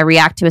 Did I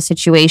react to a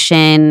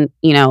situation,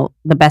 the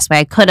best way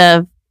I could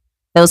have?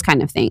 Those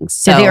kind of things.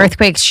 So, Did the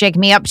earthquakes shake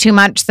me up too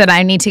much that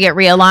I need to get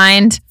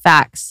realigned?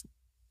 Facts.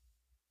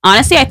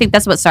 Honestly, I think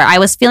that's what started. I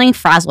was feeling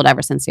frazzled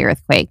ever since the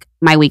earthquake,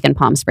 my week in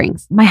Palm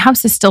Springs. My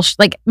house is still,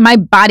 my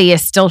body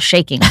is still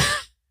shaking.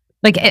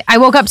 I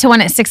woke up to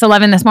one at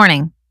 6:11 this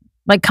morning.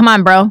 Like, come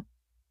on, bro.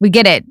 We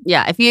get it.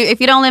 Yeah. If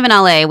you don't live in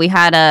LA, we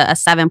had a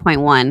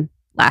 7.1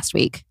 last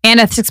week.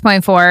 And a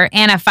 6.4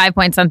 and a 5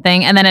 point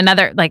something. And then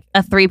another, like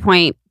a 3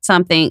 point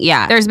something.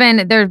 Yeah. There's been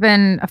a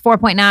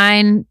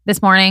 4.9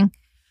 this morning.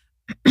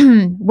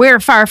 We're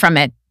far from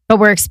it, but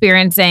we're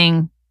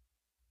experiencing,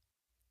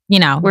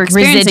 we're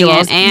experiencing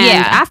residuals. it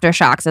and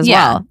aftershocks as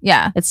well.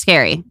 Yeah. It's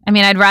scary. I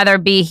mean, I'd rather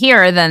be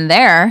here than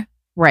there.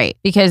 Right.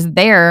 Because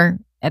they're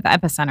at the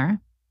epicenter.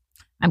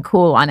 I'm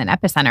cool on an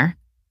epicenter.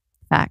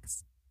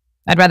 Facts.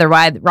 I'd rather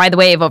ride the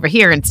wave over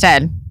here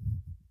instead.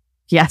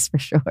 Yes, for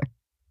sure.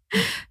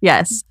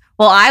 Yes.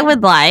 Well, I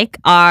would like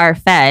our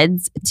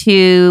feds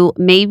to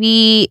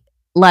maybe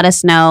let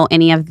us know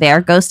any of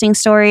their ghosting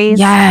stories.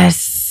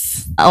 Yes.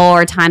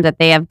 Or times that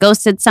they have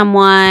ghosted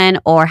someone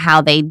or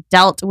how they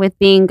dealt with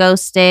being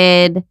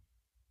ghosted.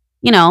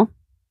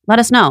 Let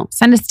us know.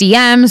 Send us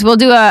DMs. We'll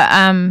do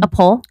a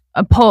poll.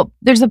 A poll.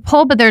 There's a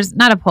poll, but there's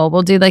not a poll.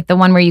 We'll do like the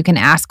one where you can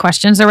ask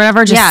questions or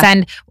whatever.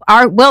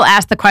 We'll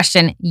ask the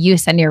question. You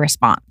send your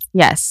response.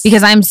 Yes.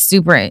 Because I'm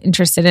super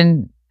interested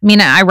in,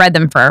 I read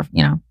them for,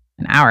 an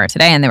hour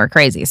today and they were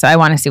crazy. So I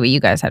want to see what you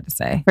guys have to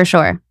say. For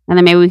sure. And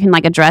then maybe we can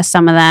address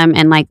some of them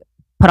and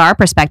put our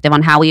perspective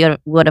on how we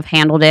would have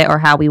handled it or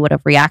how we would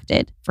have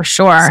reacted. For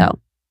sure. So,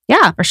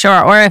 yeah. For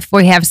sure. Or if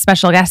we have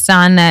special guests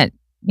on that,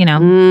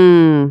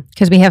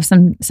 because we have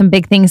some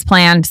big things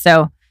planned.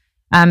 So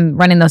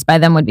running those by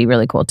them would be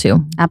really cool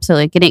too.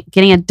 Absolutely.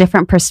 Getting a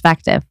different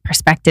perspective.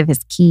 Perspective is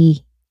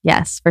key.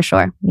 Yes, for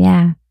sure.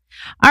 Yeah.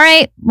 All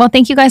right. Well,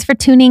 thank you guys for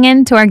tuning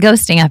in to our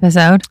ghosting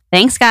episode.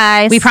 Thanks,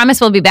 guys. We promise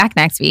we'll be back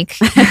next week.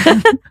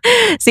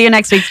 See you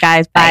next week,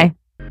 guys. Bye.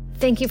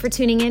 Thank you for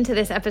tuning in to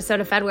this episode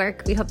of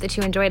FedWork. We hope that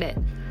you enjoyed it.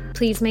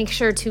 Please make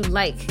sure to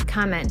like,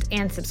 comment,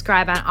 and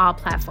subscribe on all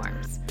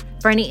platforms.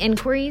 For any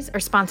inquiries or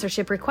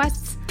sponsorship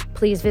requests,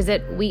 please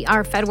visit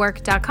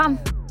wearefedwork.com.